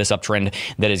 and also this uptrend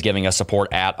that is giving us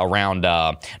support at around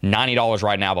 $90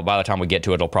 right now, but by the time we get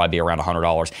to it, it'll probably be around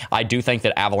 $100. I do think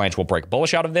that Avalanche will break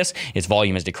bullish out of this. Its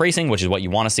volume is decreasing, which is what you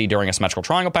want to see during a symmetrical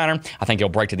triangle pattern. I think it'll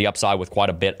break to the upside with quite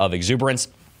a bit of exuberance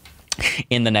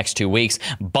in the next 2 weeks,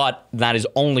 but that is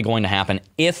only going to happen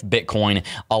if Bitcoin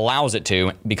allows it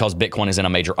to, because Bitcoin is in a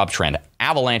major uptrend.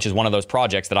 Avalanche is one of those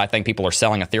projects that I think people are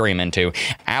selling Ethereum into.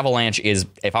 Avalanche is,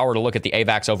 if I were to look at the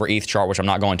AVAX over ETH chart, which I'm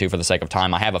not going to for the sake of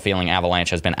time, I have a feeling Avalanche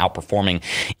has been outperforming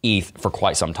ETH for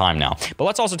quite some time now. But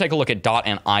let's also take a look at DOT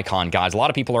and Icon, guys. A lot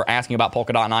of people are asking about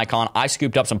Polkadot and Icon. I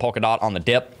scooped up some Polkadot on the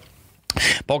dip.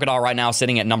 Polkadot right now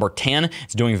sitting at number 10.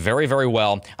 It's doing very, very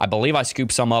well. I believe I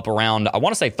scooped some up around, I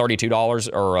want to say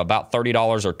 $32 or about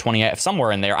 $30 or $28,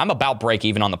 somewhere in there. I'm about break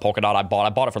even on the Polkadot I bought. I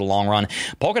bought it for the long run.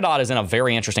 Polkadot is in a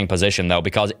very interesting position, though,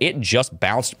 because it just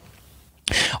bounced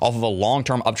off of a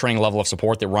long-term uptrending level of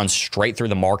support that runs straight through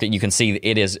the market. You can see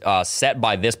it is set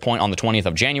by this point on the 20th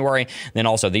of January. Then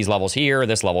also these levels here,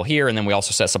 this level here, and then we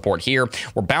also set support here.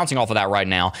 We're bouncing off of that right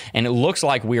now, and it looks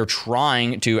like we are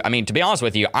trying to, to be honest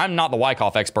with you, I'm not the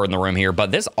Wyckoff expert in the room here,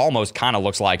 but this almost kind of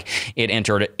looks like it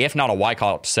entered, if not a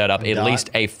Wyckoff setup, at least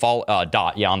a fall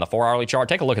dot. Yeah, on the 4-hourly chart.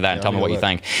 Take a look at that and tell me what you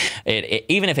think.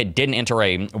 Even if it didn't enter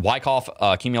a Wyckoff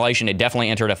accumulation, it definitely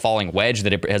entered a falling wedge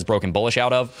that it has broken bullish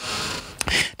out of.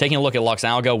 Taking a look at Lux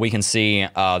Algo, we can see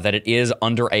that it is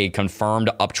under a confirmed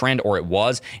uptrend, or it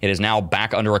was. It is now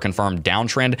back under a confirmed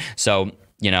downtrend. So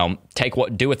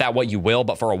do with that what you will.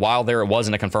 But for a while there, it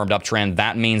wasn't a confirmed uptrend.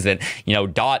 That means that,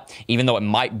 DOT, even though it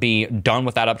might be done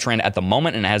with that uptrend at the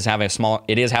moment and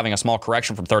it is having a small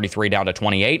correction from 33 down to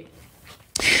 28,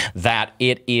 that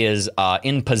it is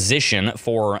in position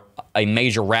for a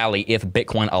major rally if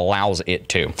Bitcoin allows it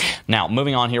to. Now,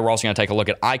 moving on here, we're also going to take a look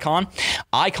at Icon.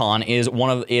 Icon is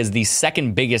the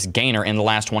second biggest gainer in the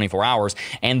last 24 hours.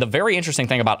 And the very interesting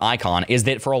thing about Icon is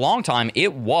that for a long time,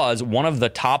 it was one of the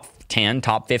top 10,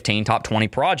 top 15, top 20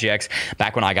 projects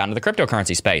back when I got into the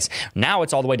cryptocurrency space. Now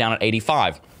it's all the way down at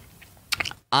 85.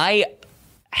 I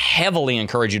heavily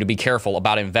encourage you to be careful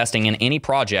about investing in any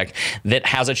project that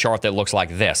has a chart that looks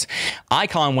like this.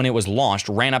 Icon, when it was launched,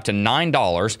 ran up to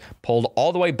 $9, pulled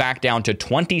all the way back down to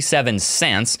 27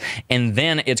 cents, and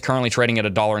then it's currently trading at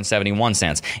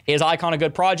 $1.71. Is Icon a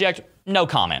good project? No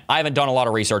comment. I haven't done a lot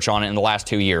of research on it in the last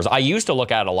 2 years. I used to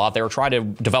look at it a lot. They were trying to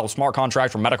develop smart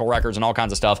contracts for medical records and all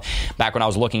kinds of stuff back when I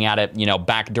was looking at it,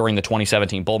 back during the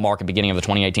 2017 bull market, beginning of the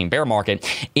 2018 bear market.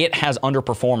 It has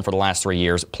underperformed for the last 3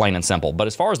 years, plain and simple. But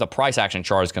as far as the price action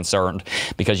chart is concerned,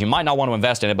 because you might not want to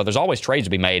invest in it, but there's always trades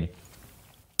to be made,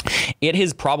 it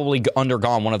has probably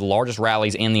undergone one of the largest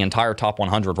rallies in the entire top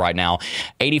 100 right now,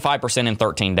 85% in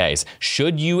 13 days.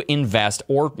 Should you invest,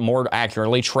 or more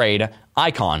accurately trade,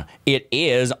 Icon? It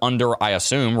is under, I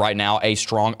assume, right now, a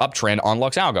strong uptrend on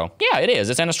Lux Algo. Yeah, it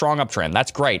is. It's in a strong uptrend.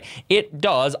 That's great. It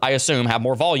does, I assume, have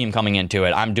more volume coming into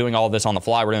it. I'm doing all this on the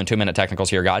fly. We're doing 2-minute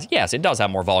technicals here, guys. Yes, it does have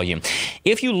more volume.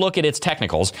 If you look at its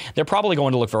technicals, they're probably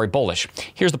going to look very bullish.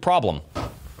 Here's the problem.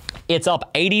 It's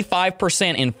up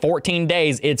 85% in 14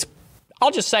 days.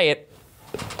 I'll just say it,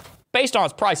 based on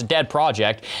its price, a dead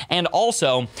project. And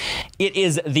also, it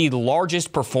is the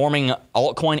largest performing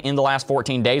altcoin in the last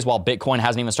 14 days, while Bitcoin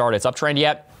hasn't even started its uptrend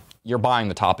yet. You're buying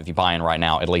the top if you buy in right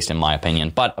now, at least in my opinion.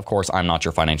 But, of course, I'm not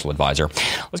your financial advisor.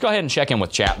 Let's go ahead and check in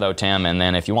with chat, though, Tim. And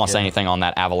then if you want to say anything on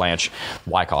that Avalanche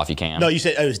Wyckoff, you can. No, you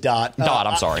said it was DOT. DOT,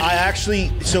 I'm sorry. I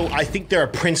think there are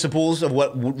principles of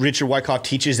what Richard Wyckoff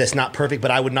teaches that's not perfect,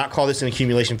 but I would not call this an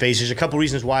accumulation phase. There's a couple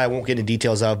reasons why I won't get into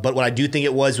details of. But what I do think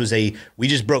it was we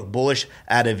just broke bullish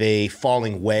out of a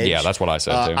falling wedge. Yeah, that's what I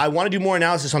said, too. I want to do more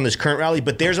analysis on this current rally,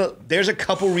 but there's a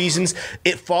couple reasons.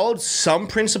 It followed some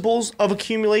principles of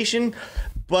accumulation.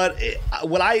 But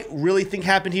what I really think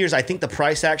happened here is I think the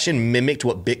price action mimicked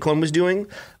what Bitcoin was doing,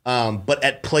 but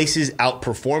at places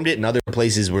outperformed it and other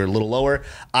places were a little lower.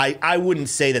 I wouldn't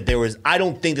say that I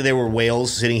don't think that there were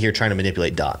whales sitting here trying to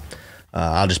manipulate DOT.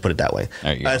 I'll just put it that way.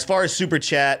 As far as Super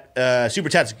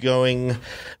Chat's going,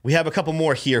 we have a couple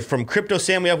more here. From Crypto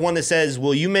Sam, we have one that says,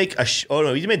 will you make a... oh,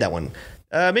 no, you made that one.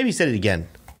 Maybe he said it again.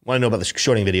 Want to know about the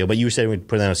shorting video, but you said we'd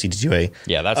put that on CT2A.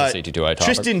 Yeah, that's a CT2A topic.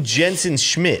 Tristan Jensen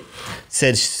Schmidt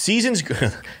said, seasons...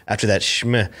 after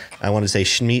that I want to say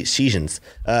seasons.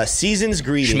 Seasons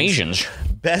greetings.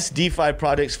 Schmeasons. Best DeFi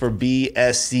projects for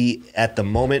BSC at the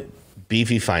moment,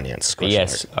 Beefy Finance.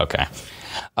 Yes, okay.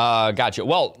 Gotcha.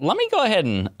 Well, let me go ahead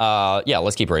and,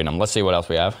 let's keep reading them. Let's see what else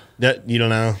we have. You don't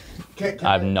know?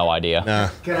 I have no idea.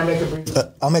 Can I make a brief?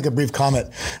 I'll make a brief comment.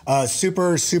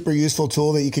 Super useful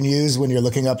tool that you can use when you're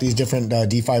looking up these different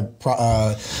DeFi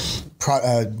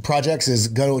projects is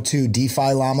go to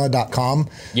DeFiLlama.com.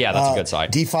 Yeah, that's a good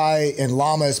site. DeFi and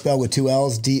Llama is spelled with 2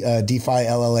 L's. DeFi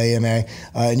LLAMA,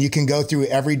 and you can go through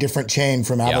every different chain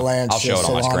from Avalanche. I'll show it Solana,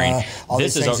 on my screen. All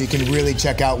these things you can really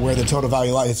check out where the total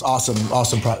value lies. It's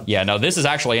awesome product. Yeah, no, this is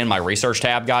actually in my research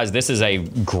tab, guys. This is a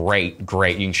great. You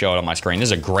can show it on my screen. This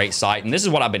is a great site, and this is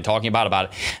what I've been talking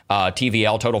about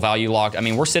TVL, total value locked. I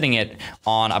mean, we're sitting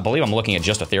on, I believe I'm looking at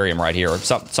just Ethereum right here,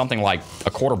 something like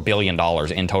 $250 million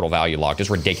in total value locked. It's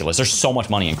ridiculous. There's so much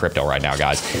money in crypto right now,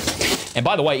 guys. And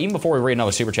by the way, even before we read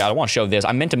another super chat, I want to show this.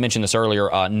 I meant to mention this earlier.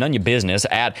 None Your Business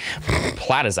at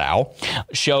Platazau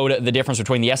showed the difference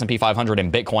between the S&P 500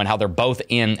 and Bitcoin, how they're both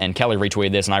in, and Kelly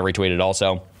retweeted this, and I retweeted it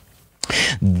also.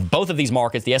 Both of these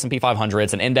markets, the S&P 500,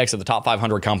 it's an index of the top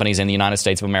 500 companies in the United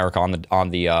States of America on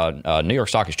the New York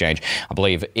Stock Exchange, I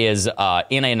believe, is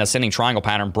in an ascending triangle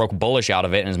pattern, broke bullish out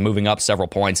of it, and is moving up several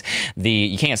points.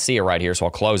 You can't see it right here, so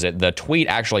I'll close it. The tweet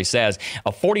actually says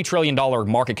a $40 trillion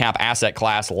market cap asset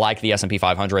class like the S&P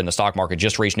 500 in the stock market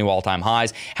just reached new all-time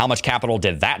highs. How much capital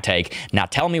did that take? Now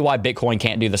tell me why Bitcoin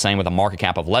can't do the same with a market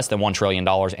cap of less than $1 trillion,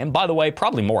 and by the way,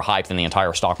 probably more hype than the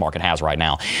entire stock market has right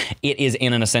now. It is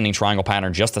in an ascending triangle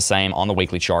pattern just the same on the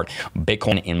weekly chart.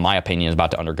 Bitcoin, in my opinion, is about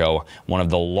to undergo one of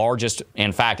the largest,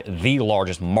 in fact, the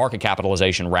largest market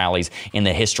capitalization rallies in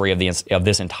the history of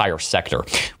this entire sector.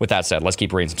 With that said, let's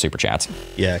keep reading some super chats.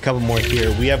 Yeah, a couple more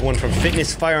here. We have one from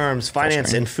Fitness, Firearms,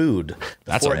 Finance, and Food.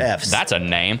 That's four Fs. That's a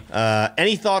name.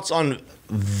 Any thoughts on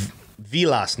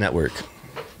VLAS network?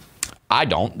 I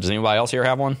don't. Does anybody else here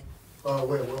have one? Wait,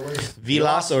 what was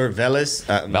Velas or Velas?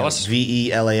 Velas?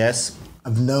 Velas. I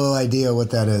have no idea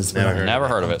what that is. Never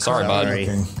heard of it. Sorry, bud. Sorry.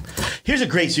 Here's a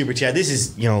great super chat. This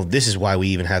is why we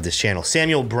even have this channel.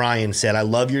 Samuel Bryan said, "I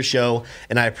love your show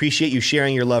and I appreciate you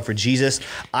sharing your love for Jesus.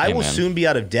 I will soon be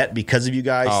out of debt because of you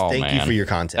guys. Thank you for your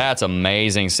content." That's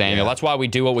amazing, Samuel. That's why we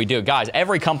do what we do. Guys,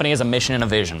 every company has a mission and a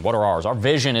vision. What are ours? Our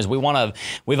vision is we have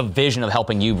a vision of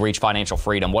helping you reach financial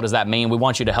freedom. What does that mean? We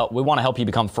want to help you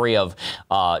become free of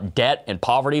debt and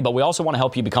poverty, but we also want to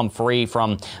help you become free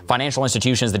from financial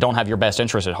institutions that don't have your best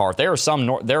interest at heart. There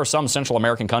are some Central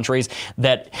American countries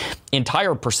that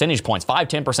entire percentage points,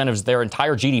 5-10% of their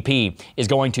entire GDP is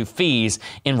going to fees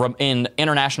in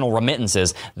international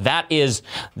remittances. That is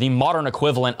the modern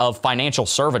equivalent of financial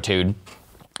servitude.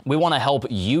 We want to help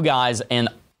you guys and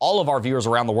all of our viewers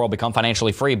around the world become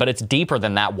financially free, but it's deeper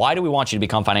than that. Why do we want you to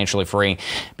become financially free?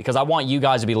 Because I want you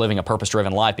guys to be living a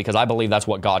purpose-driven life, because I believe that's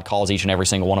what God calls each and every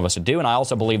single one of us to do, and I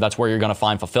also believe that's where you're going to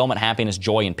find fulfillment, happiness,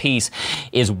 joy, and peace,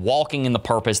 is walking in the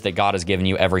purpose that God has given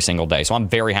you every single day. So I'm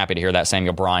very happy to hear that,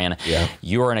 Samuel Bryan. Yeah.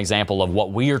 You are an example of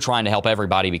what we are trying to help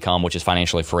everybody become, which is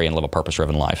financially free and live a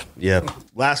purpose-driven life. Yep.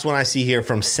 Last one I see here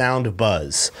from Sound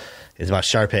Buzz is about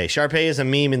Sharpay. Sharpay is a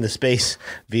meme in the space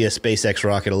via SpaceX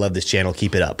rocket. I love this channel.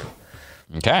 Keep it up.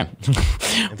 Okay.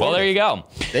 Well, there you go.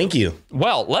 Thank you.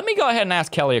 Well, let me go ahead and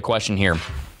ask Kelly a question here.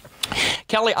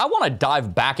 Kelly, I want to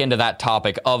dive back into that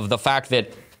topic of the fact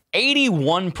that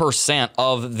 81%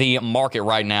 of the market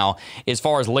right now, as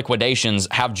far as liquidations,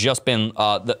 have just been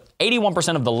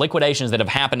 81% of the liquidations that have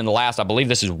happened in the last, I believe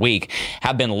this is week,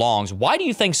 have been longs. Why do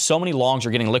you think so many longs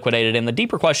are getting liquidated? And the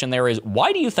deeper question there is,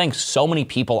 why do you think so many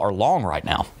people are long right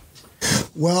now?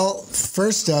 Well,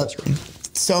 first up,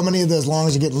 so many of those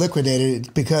longs are getting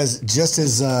liquidated because, just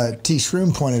as T.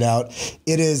 Shroom pointed out,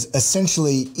 it is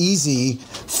essentially easy,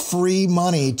 free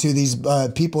money to these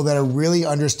people that are really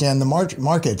understand the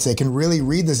markets. They can really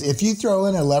read this. If you throw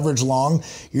in a leverage long,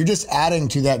 you're just adding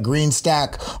to that green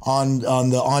stack on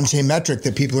the on-chain metric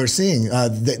that people are seeing,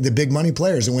 the big money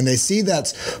players. And when they see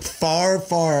that's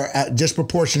far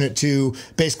disproportionate to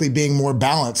basically being more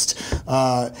balanced,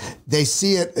 they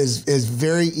see it as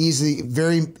very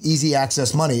easy access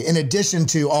money. In addition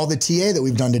to all the TA that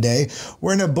we've done today,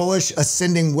 we're in a bullish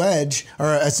ascending wedge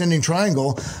or ascending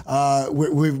triangle.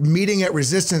 We're meeting at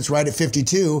resistance right at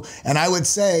 52. And I would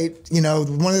say,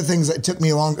 one of the things that it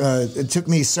took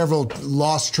me several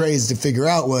lost trades to figure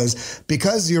out was,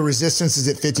 because your resistance is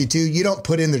at 52, you don't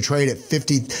put in the trade at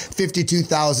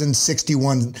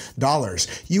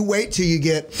 $52,061. You wait till you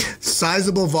get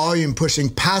sizable volume pushing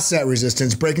past that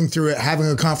resistance, breaking through it, having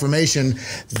a confirmation,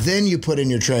 then you put in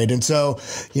your trade. And so,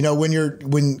 when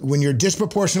you're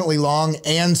disproportionately long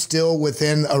and still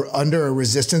within under a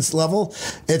resistance level,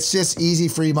 it's just easy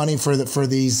free money for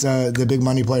these the big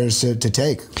money players to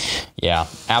take. Yeah,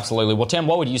 absolutely. Well, Tim,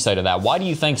 what would you say to that? Why do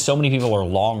you think so many people are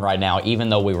long right now, even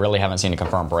though we really haven't seen a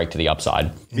confirmed break to the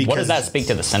upside? What does that speak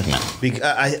to the sentiment?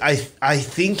 I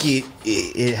think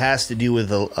it has to do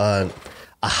with a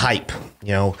hype.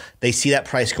 They see that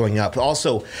price going up.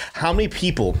 Also, how many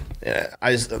people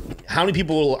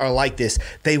are like this?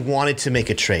 They wanted to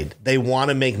make a trade. They want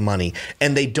to make money,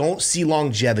 and they don't see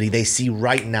longevity. They see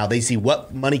right now. They see,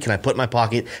 what money can I put in my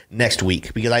pocket next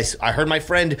week? Because I heard my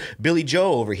friend Billy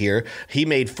Joe over here, he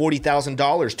made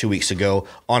 $40,000 2 weeks ago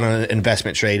on an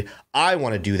investment trade. I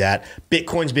want to do that.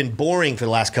 Bitcoin's been boring for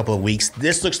the last couple of weeks.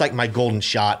 This looks like my golden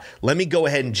shot. Let me go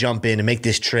ahead and jump in and make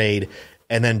this trade,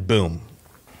 and then boom,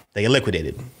 they get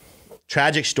liquidated.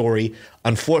 Tragic story.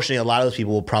 Unfortunately, a lot of those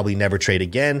people will probably never trade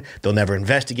again. They'll never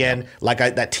invest again. Like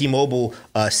that T-Mobile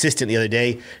assistant the other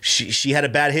day, she had a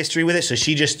bad history with it, so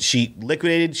she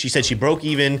liquidated. She said she broke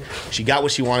even. She got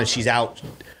what she wanted. She's out.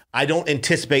 I don't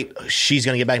anticipate she's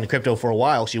going to get back into crypto for a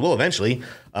while. She will eventually,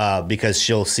 because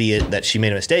she'll see it that she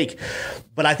made a mistake.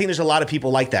 But I think there's a lot of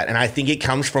people like that, and I think it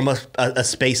comes from a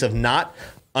space of not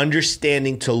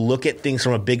understanding to look at things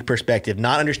from a big perspective,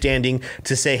 not understanding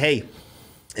to say, hey,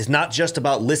 it's not just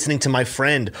about listening to my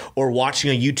friend or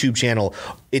watching a YouTube channel.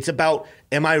 It's about,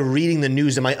 am I reading the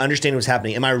news? Am I understanding what's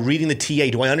happening? Am I reading the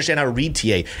TA? Do I understand how to read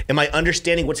TA? Am I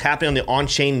understanding what's happening on the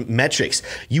on-chain metrics?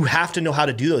 You have to know how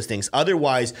to do those things.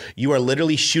 Otherwise, you are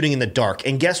literally shooting in the dark.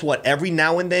 And guess what? Every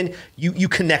now and then, you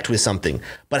connect with something.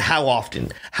 But how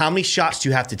often? How many shots do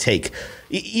you have to take?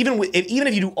 Even if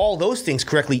you do all those things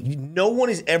correctly, no one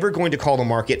is ever going to call the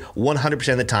market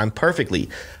 100% of the time perfectly.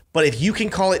 But if you can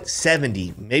call it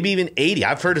 70, maybe even 80,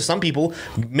 I've heard of some people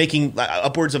making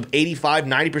upwards of 85,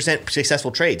 90% successful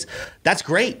trades. That's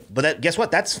great. But guess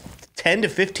what? That's 10 to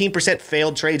 15%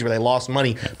 failed trades where they lost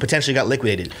money, potentially got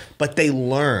liquidated. But they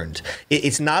learned.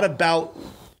 It's not about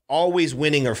always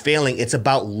winning or failing. It's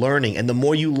about learning. And the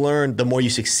more you learn, the more you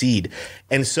succeed.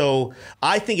 And so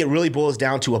I think it really boils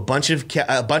down to a bunch of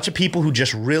people who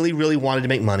just really, really wanted to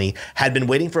make money, had been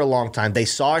waiting for a long time. They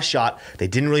saw a shot. They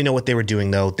didn't really know what they were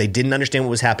doing, though. They didn't understand what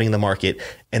was happening in the market,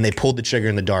 and they pulled the trigger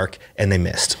in the dark, and they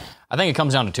missed. I think it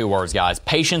comes down to two words, guys.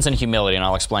 Patience and humility, and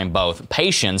I'll explain both.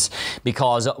 Patience,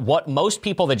 because what most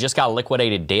people that just got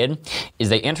liquidated did is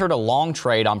they entered a long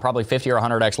trade on probably 50 or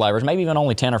 100x leverage, maybe even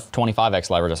only 10 or 25x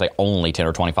leverage. I say only 10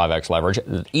 or 25x leverage.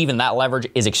 Even that leverage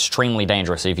is extremely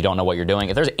dangerous if you don't know what you're doing.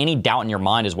 If there's any doubt in your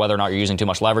mind as whether or not you're using too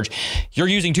much leverage, you're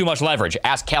using too much leverage.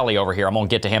 Ask Kelly over here. I'm going to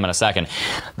get to him in a second.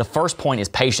 The first point is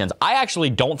patience. I actually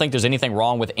don't think there's anything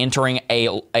wrong with entering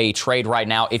a trade right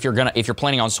now if you're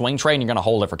planning on swing trade and you're going to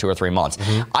hold it for 2 or 3 months.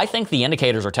 I think the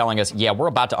indicators are telling us, yeah, we're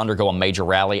about to undergo a major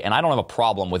rally, and I don't have a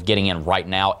problem with getting in right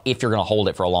now if you're going to hold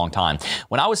it for a long time.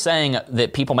 When I was saying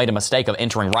that people made a mistake of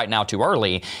entering right now too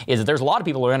early, is that there's a lot of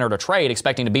people who entered a trade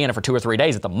expecting to be in it for 2 or 3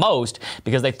 days at the most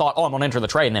because they thought, oh, I'm going to enter the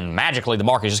trade, and then magically the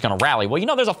market is just going to rally. Well, you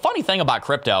know, there's a funny thing about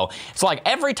crypto. It's like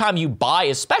every time you buy,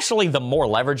 especially the more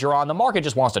leverage you're on, the market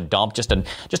just wants to dump just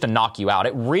to knock you out.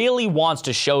 It really wants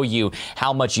to show you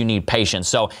how much you need patience.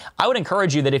 So I would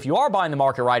encourage you that if you are buying the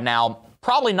market right now,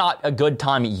 probably not a good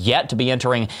time yet to be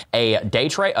entering a day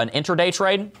trade, an intraday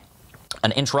trade,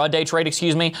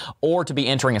 or to be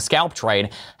entering a scalp trade.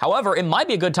 However, it might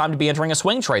be a good time to be entering a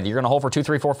swing trade that you're going to hold for 2,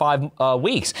 3, 4, 5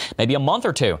 weeks, maybe a month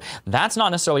or two. That's not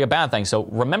necessarily a bad thing. So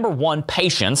remember, one,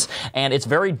 patience, and it's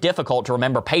very difficult to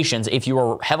remember patience if you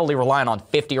are heavily reliant on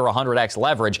 50 or 100x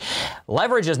leverage.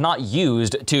 Leverage is not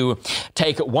used to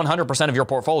take 100% of your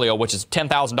portfolio, which is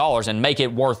 $10,000, and make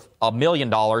it worth $1 million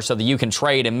so that you can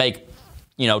trade and make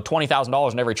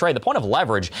 $20,000 in every trade. The point of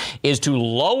leverage is to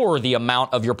lower the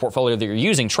amount of your portfolio that you're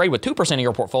using. Trade with 2% of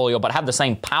your portfolio, but have the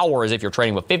same power as if you're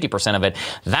trading with 50% of it.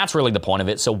 That's really the point of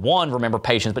it. So one, remember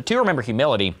patience, but two, remember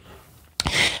humility.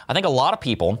 I think a lot of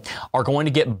people are going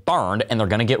to get burned, and they're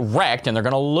going to get wrecked, and they're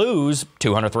going to lose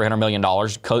 $200, $300 million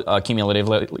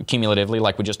cumulatively,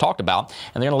 like we just talked about,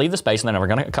 and they're going to leave the space, and they're never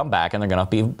going to come back, and they're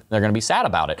going to be sad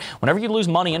about it. Whenever you lose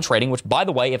money in trading, which, by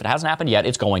the way, if it hasn't happened yet,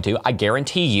 it's going to. I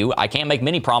guarantee you. I can't make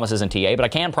many promises in TA, but I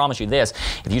can promise you this: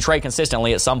 if you trade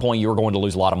consistently, at some point you are going to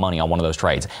lose a lot of money on one of those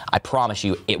trades. I promise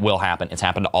you, it will happen. It's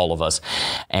happened to all of us,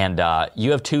 and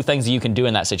you have two things that you can do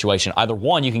in that situation. Either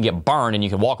one, you can get burned, and you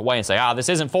can walk away and say, this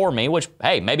isn't for me, which,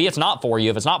 hey, maybe it's not for you.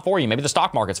 If it's not for you, maybe the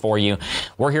stock market's for you.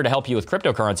 We're here to help you with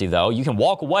cryptocurrency, though. You can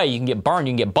walk away, you can get burned,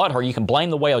 you can get butthurt, you can blame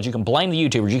the whales, you can blame the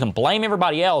YouTubers, you can blame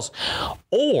everybody else,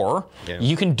 or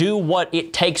you can do what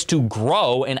it takes to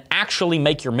grow and actually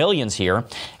make your millions here, and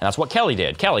that's what Kelly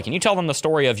did. Kelly, can you tell them the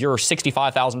story of your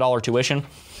 $65,000 tuition?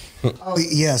 Oh,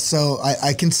 yeah, so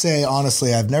I can say,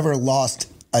 honestly, I've never lost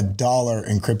 $1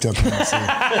 in cryptocurrency.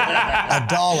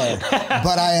 $1.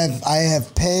 But I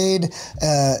have paid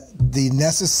the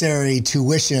necessary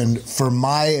tuition for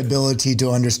my ability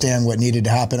to understand what needed to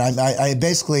happen. I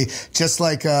basically, just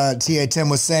like TA Tim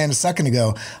was saying a second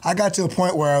ago, I got to a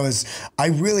point where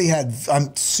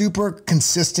I'm super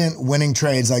consistent winning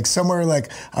trades, like somewhere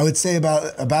like I would say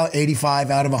about 85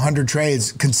 out of 100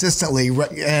 trades consistently.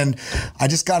 And I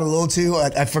just got a little too,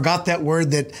 I forgot that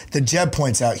word that Jeb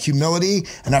points out, humility.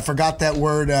 And I forgot that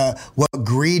word, what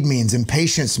greed means and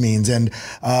patience means. And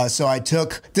so I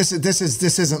took, this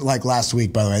isn't like last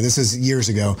week, by the way. This is years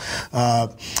ago.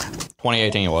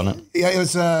 2018, wasn't it? Yeah, it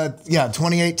was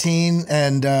 2018,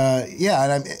 and I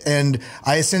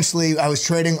essentially was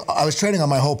trading on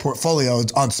my whole portfolio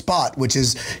on spot, which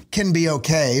can be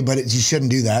okay, but you shouldn't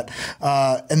do that.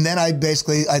 And then I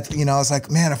was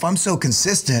like, man, if I'm so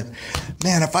consistent,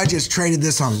 man, if I just traded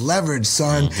this on leverage,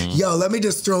 son, let me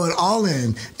just throw it all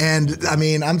in. And I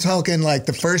mean, I'm talking like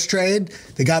the first trade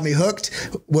that got me hooked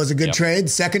was a good trade.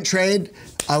 Second trade,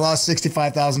 I lost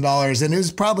 $65,000, and it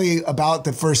was probably about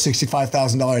the first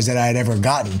 $65,000 that I had ever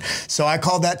gotten. So I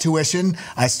called that tuition.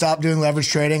 I stopped doing leverage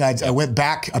trading. I went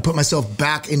back. I put myself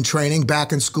back in training,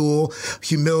 back in school,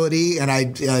 humility, and I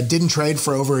didn't trade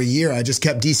for over a year. I just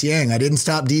kept DCAing. I didn't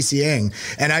stop DCAing.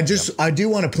 And I do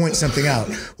want to point something out.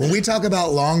 When we talk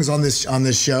about longs on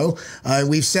this show,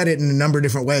 we've said it in a number of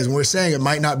different ways. When we're saying it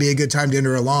might not be a good time to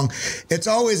enter a long, it's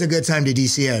always a good time to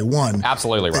DCA. One,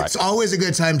 absolutely right. It's always a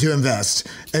good time to invest.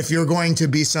 If you're going to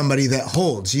be somebody that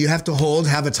holds, you have to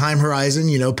have a time horizon,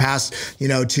 past,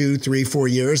 2, 3, 4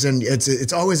 years. And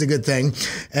it's always a good thing.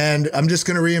 And I'm just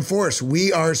going to reinforce,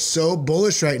 we are so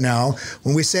bullish right now.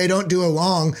 When we say don't do a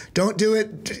long, don't do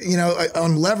it,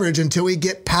 on leverage until we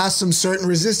get past some certain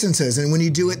resistances. And when you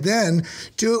do it, then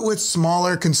do it with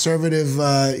smaller conservative,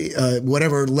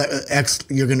 whatever X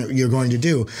you're going to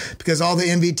do, because all the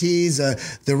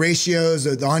MVTs, the ratios,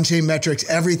 the on-chain metrics,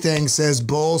 everything says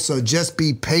bull. So just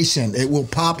be patient. It will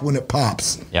pop when it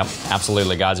pops. Yep,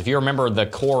 absolutely, guys. If you remember the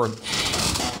core,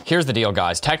 here's the deal,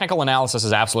 guys. Technical analysis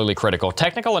is absolutely critical.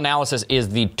 Technical analysis is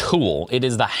the tool. It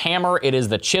is the hammer. It is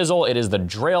the chisel. It is the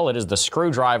drill. It is the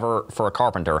screwdriver for a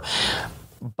carpenter.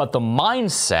 But the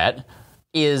mindset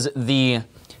is the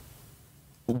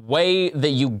way that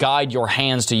you guide your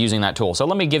hands to using that tool. So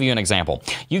let me give you an example.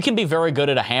 You can be very good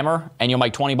at a hammer and you'll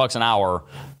make $20 an hour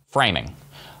framing.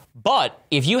 But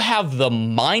if you have the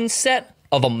mindset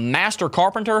of a master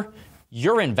carpenter,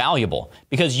 you're invaluable,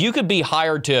 because you could be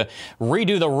hired to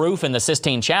redo the roof in the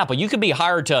Sistine Chapel. You could be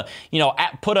hired to,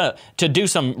 to do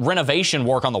some renovation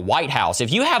work on the White House.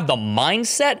 If you have the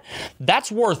mindset,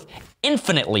 that's worth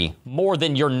infinitely more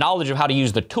than your knowledge of how to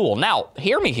use the tool. Now,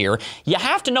 hear me here. You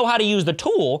have to know how to use the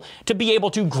tool to be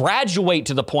able to graduate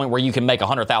to the point where you can make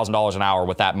 $100,000 an hour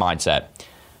with that mindset.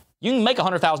 You can make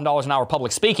 $100,000 an hour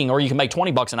public speaking, or you can make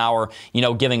 $20 an hour,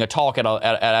 giving a talk at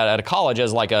a college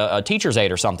as like a teacher's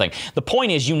aide or something. The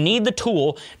point is, you need the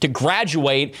tool to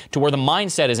graduate to where the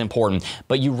mindset is important,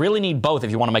 but you really need both if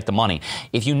you want to make the money.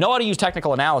 If you know how to use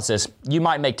technical analysis, you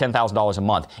might make $10,000 a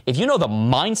month. If you know the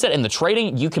mindset and the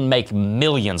trading, you can make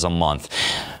millions a month.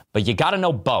 But you got to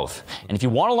know both. And if you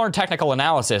want to learn technical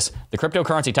analysis, the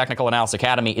Cryptocurrency Technical Analysis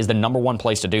Academy is the #1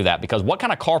 place to do that. Because what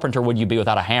kind of carpenter would you be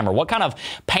without a hammer? What kind of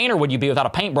painter would you be without a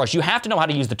paintbrush? You have to know how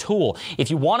to use the tool.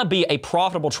 If you want to be a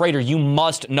profitable trader, you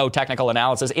must know technical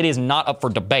analysis. It is not up for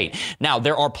debate. Now,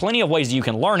 there are plenty of ways that you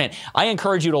can learn it. I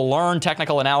encourage you to learn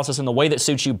technical analysis in the way that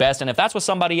suits you best. And if that's with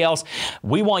somebody else,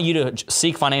 we want you to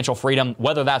seek financial freedom,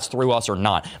 whether that's through us or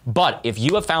not. But if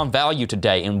you have found value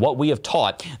today in what we have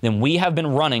taught, then we have been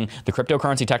running the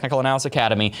Cryptocurrency Technical Analysis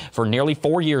Academy for nearly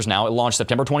 4 years now. It launched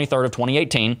September 23rd of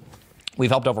 2018. We've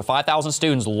helped over 5,000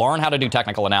 students learn how to do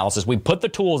technical analysis. We put the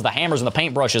tools, the hammers, and the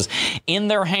paintbrushes in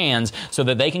their hands so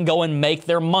that they can go and make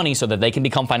their money, so that they can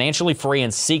become financially free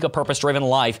and seek a purpose-driven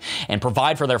life and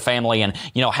provide for their family, and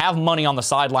have money on the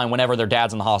sideline whenever their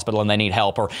dad's in the hospital and they need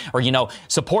help, or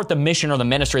support the mission or the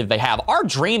ministry that they have. Our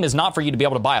dream is not for you to be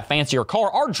able to buy a fancier car.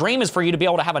 Our dream is for you to be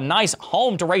able to have a nice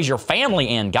home to raise your family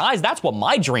in. Guys, that's what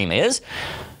my dream is.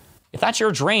 If that's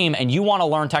your dream and you want to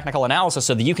learn technical analysis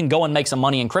so that you can go and make some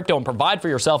money in crypto and provide for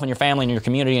yourself and your family and your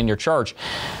community and your church,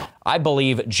 I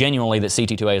believe genuinely that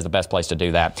CT2A is the best place to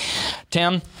do that.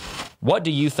 Tim, what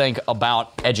do you think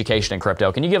about education in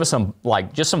crypto? Can you give us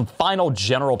some final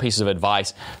general pieces of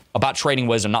advice about trading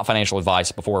wisdom, not financial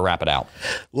advice, before we wrap it out?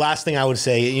 Last thing I would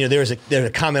say, there's a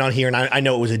comment on here, and I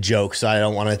know it was a joke, so I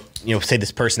don't want to say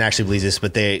this person actually believes this,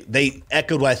 but they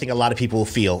echoed what I think a lot of people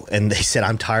feel, and they said,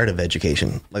 "I'm tired of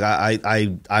education. Like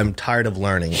I'm tired of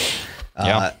learning."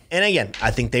 Yeah. And again,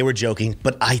 I think they were joking,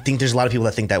 but I think there's a lot of people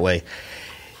that think that way.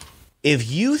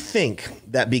 If you think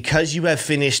that because you have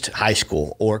finished high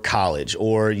school or college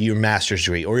or your master's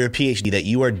degree or your PhD that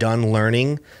you are done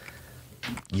learning,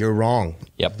 you're wrong.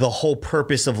 Yep. The whole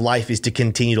purpose of life is to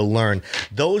continue to learn.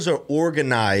 Those are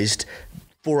organized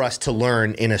for us to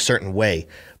learn in a certain way.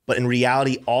 But in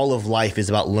reality, all of life is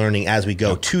about learning as we go.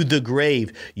 Yep. To the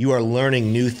grave, you are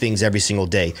learning new things every single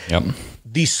day. Yep.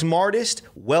 The smartest,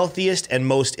 wealthiest, and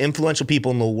most influential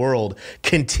people in the world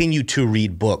continue to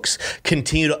read books,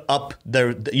 continue to up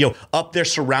their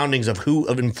surroundings of who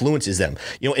influences them.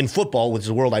 In football, which is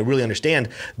a world I really understand,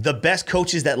 the best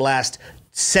coaches that last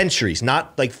centuries,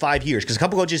 not like 5 years, because a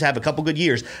couple coaches have a couple good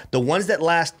years. The ones that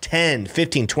last 10,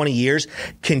 15, 20 years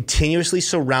continuously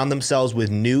surround themselves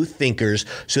with new thinkers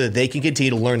so that they can continue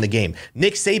to learn the game.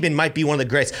 Nick Saban might be one of the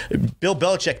greatest. Bill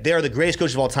Belichick, they are the greatest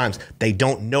coaches of all times. They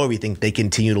don't know everything. They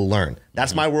continue to learn.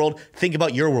 That's my world. Think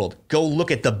about your world. Go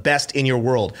look at the best in your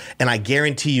world. And I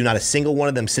guarantee you not a single one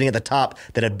of them sitting at the top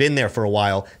that have been there for a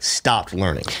while stopped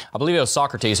learning. I believe it was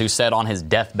Socrates who said on his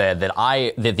deathbed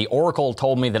that the oracle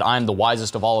told me that I'm the wisest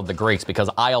of all of the Greeks because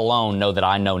I alone know that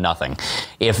I know nothing.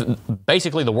 If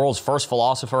basically the world's first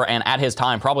philosopher and at his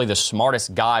time probably the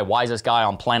smartest guy, wisest guy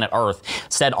on planet Earth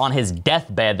said on his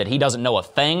deathbed that he doesn't know a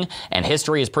thing and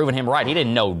history has proven him right. He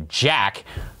didn't know jack.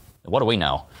 What do we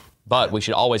know? But we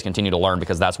should always continue to learn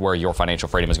because that's where your financial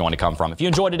freedom is going to come from. If you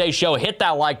enjoyed today's show, hit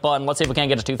that like button. Let's see if we can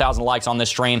get to 2,000 likes on this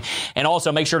stream. And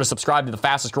also make sure to subscribe to the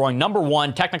fastest growing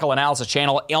 #1 technical analysis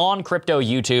channel on crypto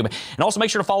YouTube. And also make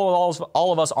sure to follow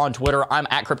all of us on Twitter. I'm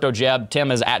at CryptoJeb.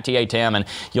 Tim is at TA Tim. And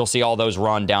you'll see all those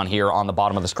run down here on the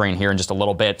bottom of the screen here in just a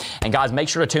little bit. And guys, make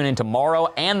sure to tune in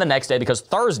tomorrow and the next day because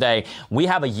Thursday we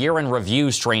have a year in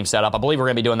review stream set up. I believe we're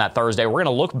going to be doing that Thursday. We're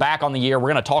going to look back on the year.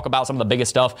 We're going to talk about some of the biggest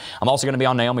stuff. I'm also going to be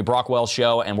on Naomi Brockwell's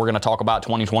show, and we're going to talk about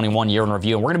 2021 year in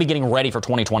review. And we're going to be getting ready for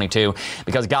 2022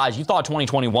 because, guys, you thought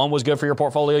 2021 was good for your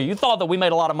portfolio. You thought that we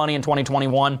made a lot of money in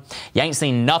 2021. You ain't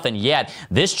seen nothing yet.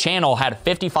 This channel had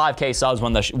 55K subs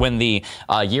when the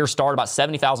year started, about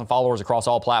 70,000 followers across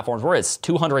all platforms. We're at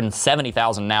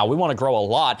 270,000 now. We want to grow a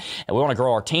lot, and we want to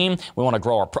grow our team. We want to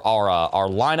grow our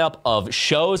lineup of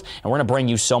shows, and we're going to bring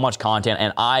you so much content,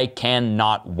 and I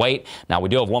cannot wait. Now, we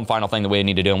do have one final thing that we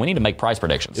need to do, and we need to make price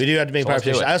predictions. We do have to make price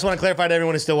predictions. I just want to clarify to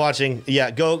everyone who's still watching. Yeah,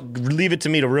 go leave it to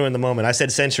me to ruin the moment. I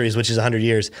said centuries, which is 100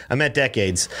 years. I meant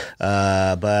decades.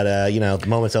 But the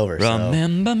moment's over.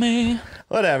 Remember me.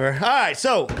 Whatever. All right,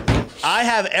 so I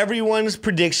have everyone's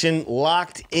prediction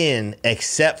locked in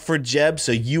except for Jeb,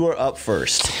 so you are up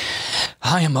first.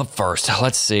 I am up first.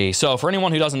 Let's see. So for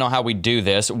anyone who doesn't know how we do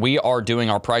this, we are doing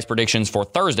our price predictions for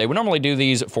Thursday. We normally do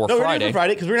these for Friday. We're doing it for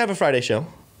Friday because we're going to have a Friday show.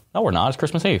 No, we're not. It's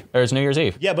Christmas Eve. Or it's New Year's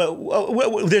Eve. Yeah, but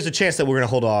there's a chance that we're going to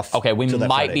hold off. Okay, we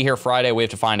might be here Friday. We have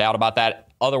to find out about that.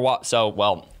 Otherwise,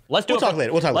 let's do it. Talk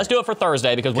later. We'll talk. Let's do it for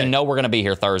Thursday because we know we're going to be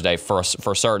here Thursday for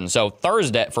certain. So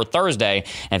Thursday, and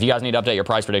if you guys need to update your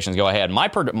price predictions, go ahead. My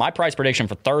price prediction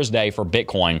for Thursday for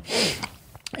Bitcoin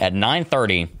at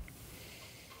 9:30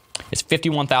 is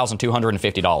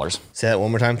 $51,250. Say that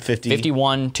one more time.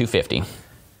 51,250. All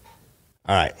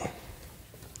right.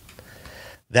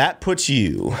 That puts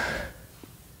you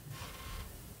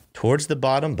towards the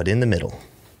bottom, but in the middle.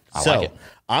 I like it.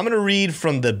 I'm going to read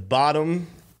from the bottom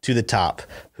to the top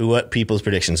what people's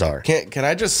predictions are. Can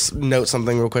I just note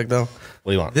something real quick, though?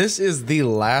 What do you want? This is the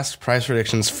last price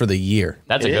predictions for the year.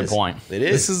 That's a good point. It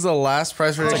is. This is the last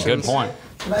price predictions. That's a good point.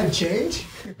 Can I change?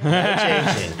 No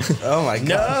changing. Oh, my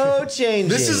God. No changing.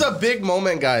 This is a big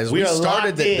moment, guys. We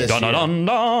started this Dun, dun, dun,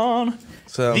 dun.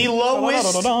 So the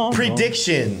lowest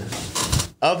prediction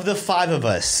of the five of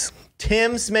us,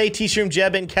 Tim, Smay, T-Shroom,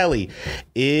 Jeb, and Kelly,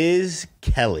 is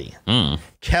Kelly.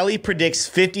 Kelly predicts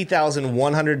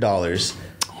 $50,100.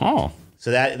 Oh.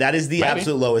 So that is the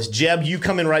absolute lowest. Jeb, you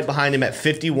come in right behind him at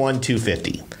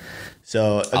 $51,250.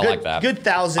 So I like that. Good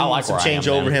thousand some change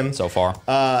over him so far.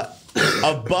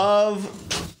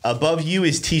 Above you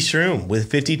is T-Shroom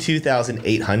with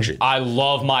 $52,800. I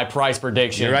love my price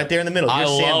prediction. You're right there in the middle. I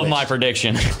love my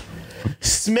prediction.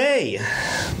 Smay,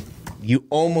 you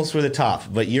almost were the top,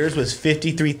 but yours was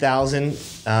 $53,000.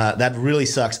 That really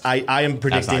sucks. I am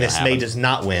predicting that Smay does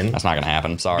not win. That's not going to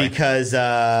happen. Sorry. Because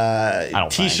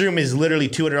T-Shroom is literally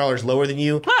 $200 lower than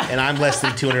you, and I'm less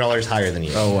than $200 higher than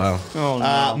you. Oh, wow. Oh,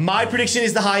 no. My prediction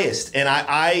is the highest, and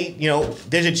I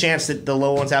there's a chance that the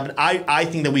low ones happen. I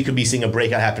think that we could be seeing a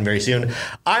breakout happen very soon.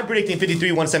 I'm predicting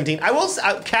 53,117. I will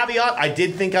caveat, I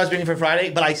did think I was predicting for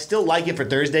Friday, but I still like it for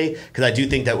Thursday because I do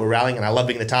think that we're rallying, and I love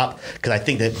being the top because I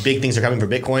think that big things are coming for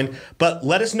Bitcoin. But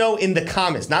let us know in the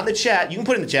comments, not in the chat. You can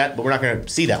put it in the chat, but we're not going to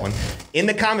see that one. In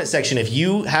the comment section, if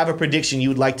you have a prediction you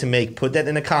would like to make, put that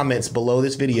in the comments below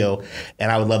this video,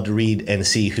 and I would love to read and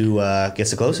see who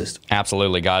gets the closest.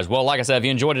 Absolutely, guys. Well, like I said, if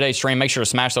you enjoyed today's stream, make sure to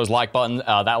smash that like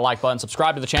button,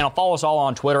 subscribe to the channel, follow us all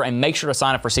on Twitter, and make sure to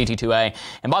sign up for CT2A.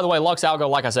 And by the way, Lux Algo,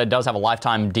 like I said, does have a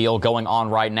lifetime deal going on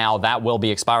right now. That will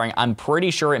be expiring, I'm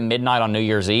pretty sure, at midnight on New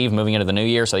Year's Eve, moving into the new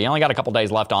year. So you only got a couple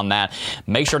days left on that.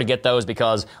 Make sure to get those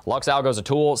because Lux Algo is a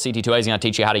tool. CT2A is going to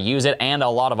teach you how to use it and a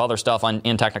lot of other stuff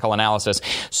in technical analysis.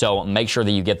 So make sure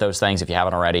that you get those things if you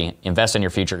haven't already. Invest in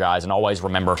your future, guys. And always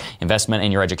remember, investment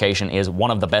in your education is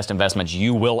one of the best investments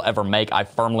you will ever make. I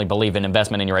firmly believe in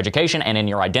investment in your education and in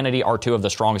your identity are two of the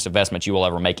strongest investments you will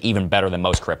ever make, even better than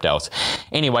most cryptos.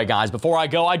 Anyway, guys, before I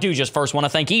go, I do just first want to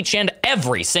thank each and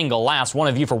every single last one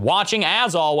of you for watching,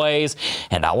 as always.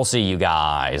 And I will see you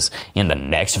guys in the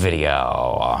next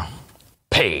video.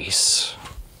 Peace.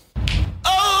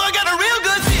 Oh, I got a real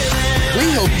good feeling. We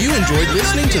hope you enjoyed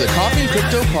listening to the Coffee and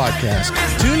Crypto podcast.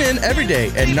 Tune in every day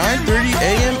at 9:30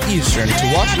 a.m. Eastern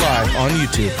to watch live on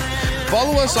YouTube.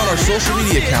 Follow us on our social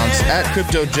media accounts at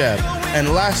CryptoJeb. And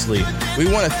lastly,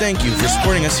 we want to thank you for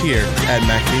supporting us here at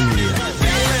MacD Media.